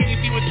mean. Can you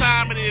see what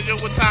time it is? Yo,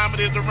 what time it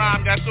is? The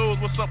rhyme got those.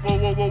 What's up? Whoa.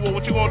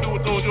 What you gonna do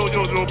with those? Yo,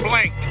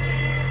 blank.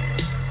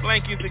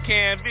 Blank is the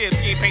canvas.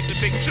 Can you paint the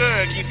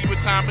picture? Can you see what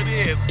time it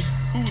is?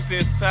 Who's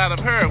inside of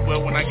her?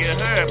 Well, when I get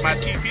her, my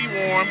TP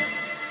warm.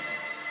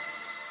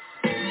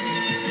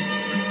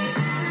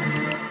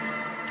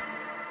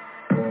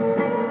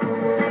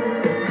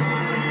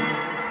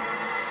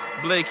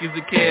 Blake is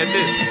the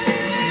canvas.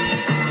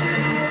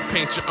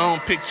 Paint your own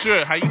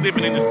picture. How you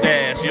living in the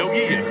stash? Yo,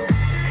 yeah.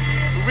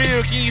 For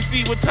real, can you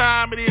see what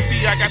time it is?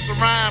 See, I got the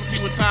rhyme. See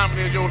what time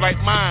it is? Yo, like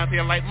mine. See,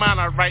 I like mine.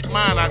 I write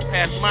mine. I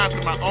pass mine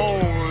to my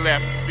own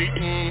left.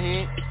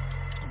 See?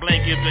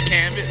 Blank is the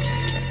canvas.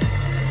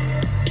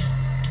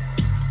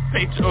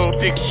 paint your own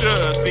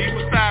picture. See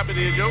what time it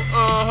is, yo.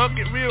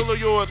 Get real of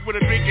yours with a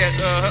drink at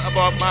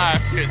about my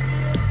shit.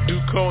 Do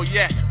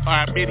cognac,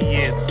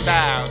 Armenian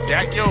style.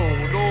 Jack, yo,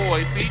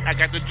 noise, see? I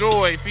got the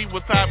joy, see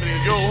what time it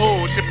is, yo,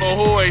 ho, chip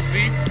ahoy,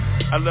 see?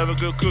 I love a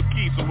good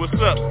cookie, so what's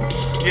up?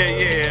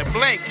 Yeah,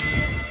 blank.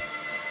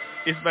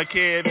 It's my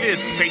canvas,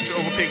 paint your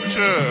own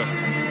picture.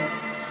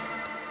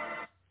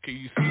 Can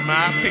you see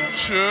my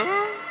picture?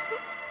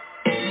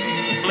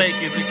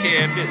 Blank is a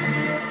canvas.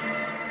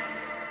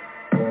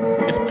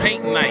 It's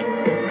paint night.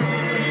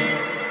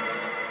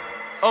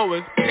 Oh,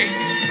 it's paint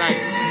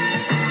night.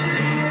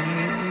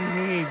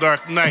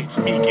 Dark night,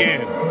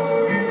 speaking.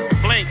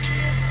 Blank,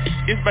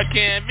 it's my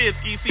canvas.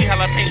 Can you see how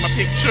I paint my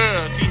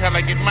picture? See how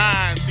I get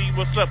mine? See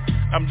what's up?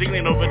 I'm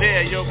jiggling over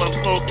there, yo, but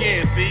I'm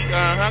smoking. See,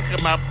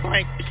 cause my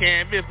blank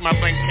canvas, my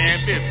blank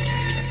canvas.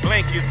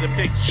 Blank is the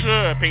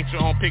picture. Paint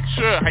your own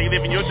picture. How you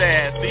living your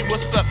dad? See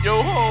what's up,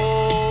 yo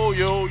ho,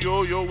 yo,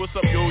 what's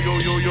up, yo.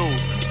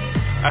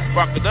 I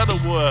spark another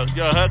one,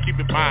 yo, keep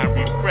it mind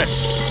refreshed.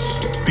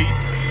 See,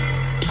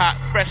 hot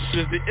fresh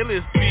is the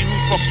illest. See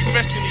who's funky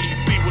fresh in these.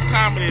 See what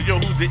time it is, yo,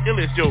 who's the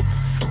illest, yo.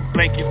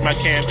 Blank is my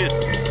canvas.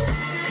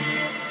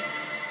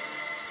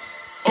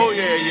 Oh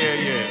yeah.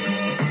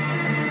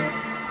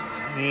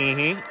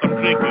 I'm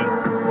drinking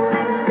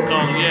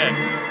cognac.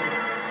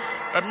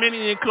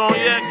 Armenian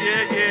cognac,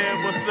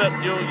 yeah. What's up,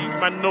 yo?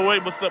 My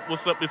noise, what's up?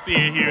 It's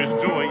in here, it's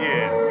joy,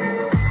 yeah.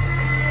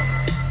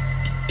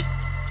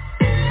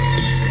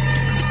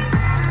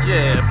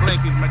 Yeah,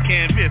 blank is my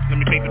canvas. Let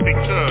me take the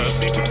picture.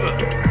 See what's up.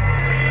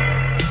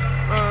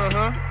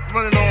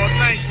 Running all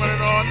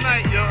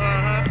night, yo.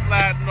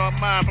 Sliding on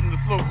mine from the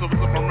slope, so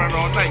what's up? I'm running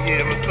all night,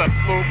 yeah. What's up?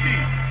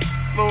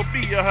 Slow B,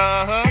 I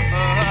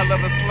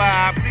love a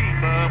slide B,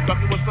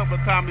 motherfucker. What's up?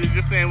 What time is it?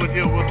 Just saying with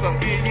you? What's up?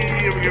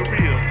 Yeah, we get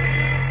real.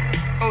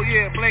 Oh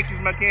yeah, blank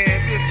is my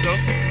canvas, though.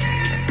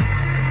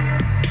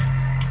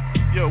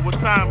 Yo, what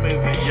time is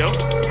it, yo?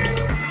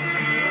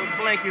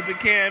 Blank is the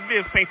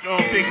canvas. Paint your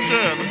own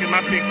picture. Look at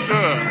my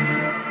picture.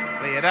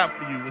 Lay it out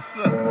for you. What's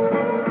up?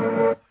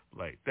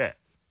 Like that.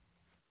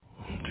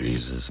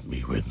 Jesus,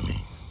 be with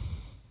me.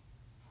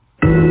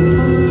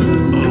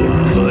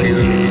 Oh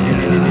yeah,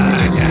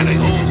 I gotta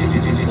go on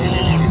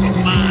for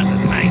mine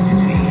tonight.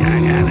 See, I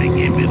gotta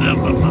give it up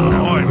for my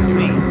heart.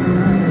 See,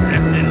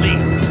 definitely.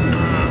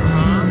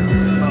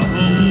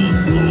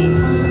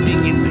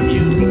 Thinking to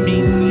you, for me,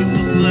 you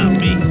will love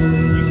me.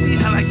 You see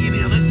how I get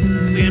in it?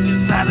 Stand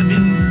inside of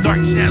it, dark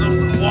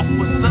shadows, walk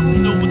what's up. You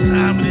know what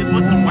time it is?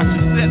 What's up? Watch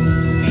your step.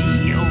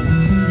 See, yo,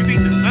 you think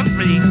the sun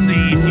rays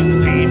save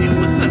you?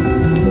 What's up?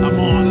 I'm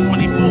on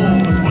 24/7.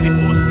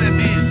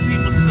 See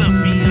what's up,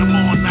 me? I'm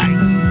all night.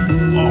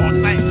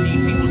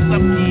 See what's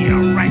up? Yeah,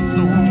 alright.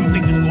 So who you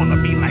think it's gonna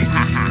be like?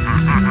 Ha.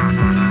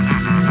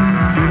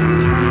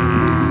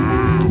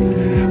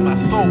 My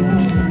soul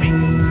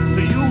speaks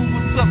to you.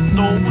 What's up,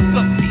 no? What's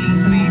up, me?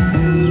 See,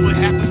 that's what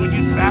happens when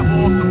you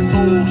travel on some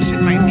soul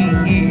shit like me.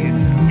 Yeah,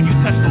 when you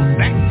touch those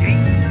back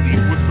gates. See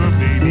what's up,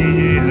 baby?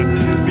 Yeah,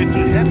 been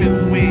to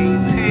heaven's ways.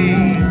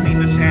 Hey, see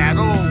the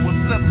shadow.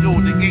 What's up, yo?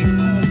 The gate's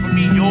cool for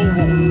me, yo.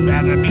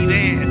 Better be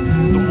there.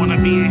 Don't wanna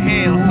be in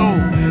hell, so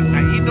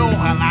now you know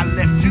how I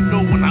left you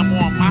know when I'm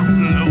on my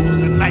flows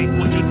tonight.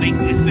 What you think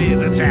this is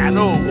a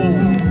shadow?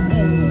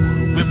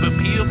 Whip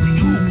appeal to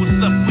you.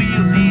 What's up,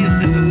 wheel deal?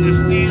 This is the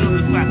steel.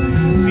 It's like,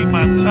 see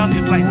my tongue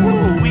is like,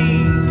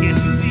 woo-wee. Can't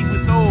you see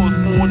with those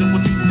more than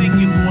what you think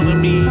it's gonna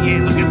be?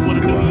 Yeah, looking for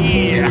the new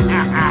year.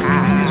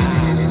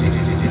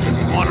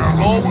 Wanna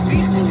roll with me?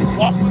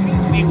 Walk with me?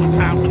 See what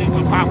time it is?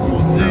 A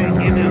popcorn thing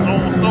in his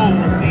own soul.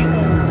 See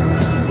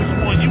which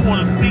one you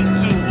wanna speak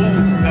to?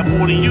 Got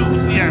more than you.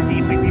 See, I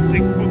read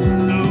 66 books,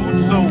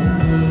 dude. So,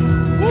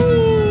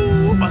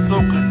 my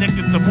soul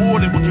connected to more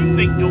than what you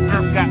think your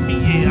earth got me.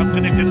 Yeah, I'm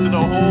connected to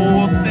the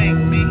whole thing.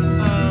 See,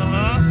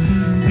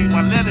 see,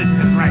 my letters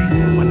is right,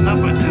 my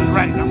numbers is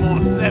right. I'm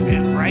on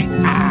 7, right?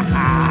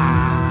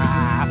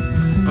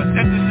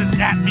 Percentages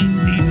got me.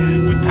 See,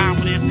 with time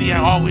it is, see,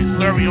 I always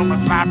slurry on my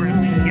slobber.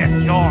 See, yes,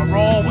 y'all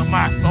roll with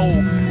my soul.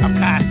 I'm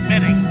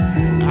cosmetic.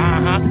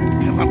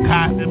 Cause I'm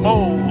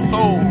Cosmo.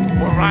 So,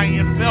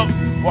 Orion felt.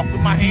 Walk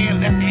with my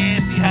hand, left hand,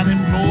 see how them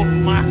flows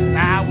from my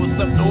style. What's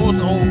up, those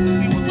old?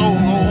 See what's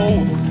those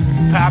old?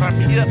 Powder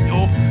me up,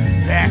 yo.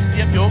 Dash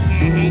me up, yo.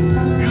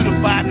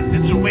 Beautify the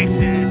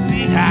situation.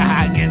 See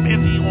how I get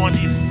busy on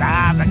these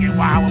styles. I get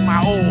wild with my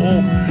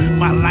old.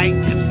 My light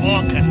is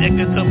on,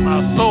 connected to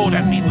my soul.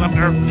 That means I'm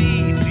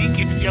earthly. See,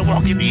 get you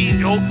walking these,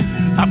 yo.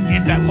 I'm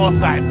in that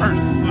multiverse.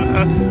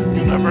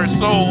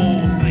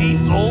 Universal. See,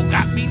 soul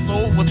got me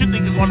soul. What you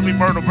think is going to be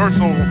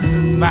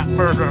murder-versal? Not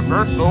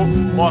murder-versal.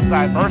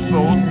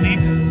 Multiversal. See,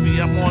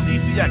 I'm on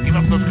DC. I give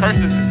up those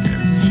curses and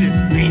shit.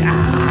 See,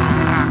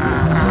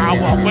 I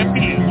walk with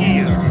me,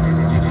 yeah.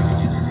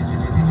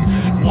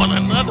 Want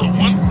another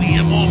one? See,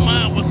 I'm on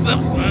mine. What's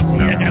up,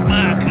 son? I got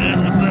mine, cuz.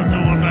 What's up,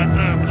 though? I'm not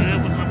done, cuz.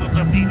 What's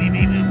up, DDD?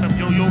 What's up,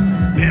 yo?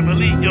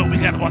 Family, yo, we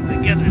gotta walk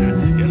together.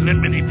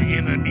 Eliminate the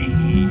enemy.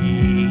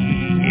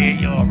 Yeah,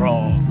 you're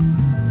wrong.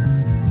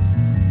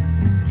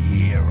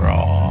 Yeah,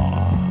 wrong.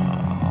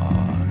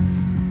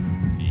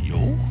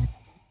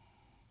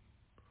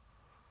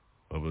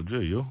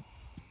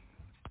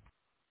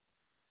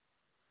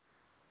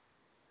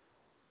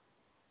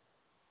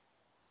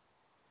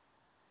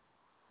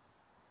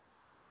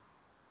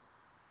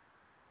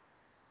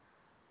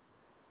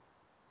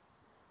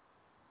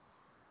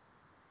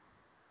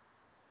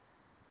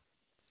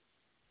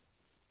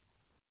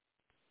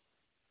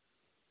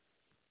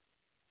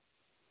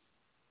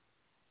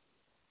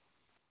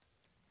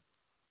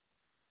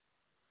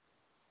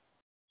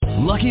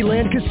 Lucky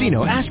Land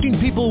Casino, asking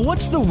people,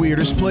 what's the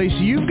weirdest place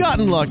you've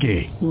gotten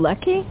lucky?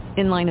 Lucky?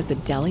 In line at the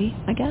deli,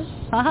 I guess?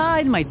 Aha,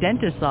 in my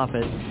dentist's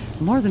office.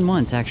 More than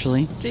once,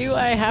 actually. Do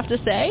I have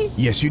to say?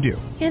 Yes, you do.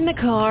 In the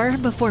car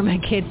before my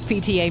kids'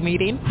 PTA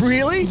meeting.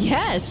 Really?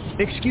 Yes.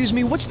 Excuse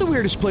me, what's the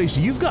weirdest place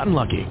you've gotten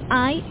lucky?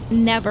 I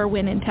never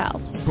win and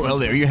tell. Well,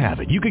 there you have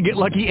it. You can get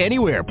lucky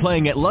anywhere,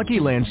 playing at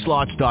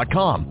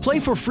LuckyLandSlots.com.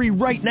 Play for free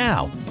right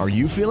now. Are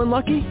you feeling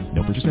lucky?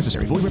 No purchase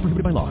necessary. Void where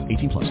prohibited by law.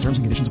 18+. Terms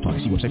and conditions apply.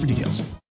 See website for details.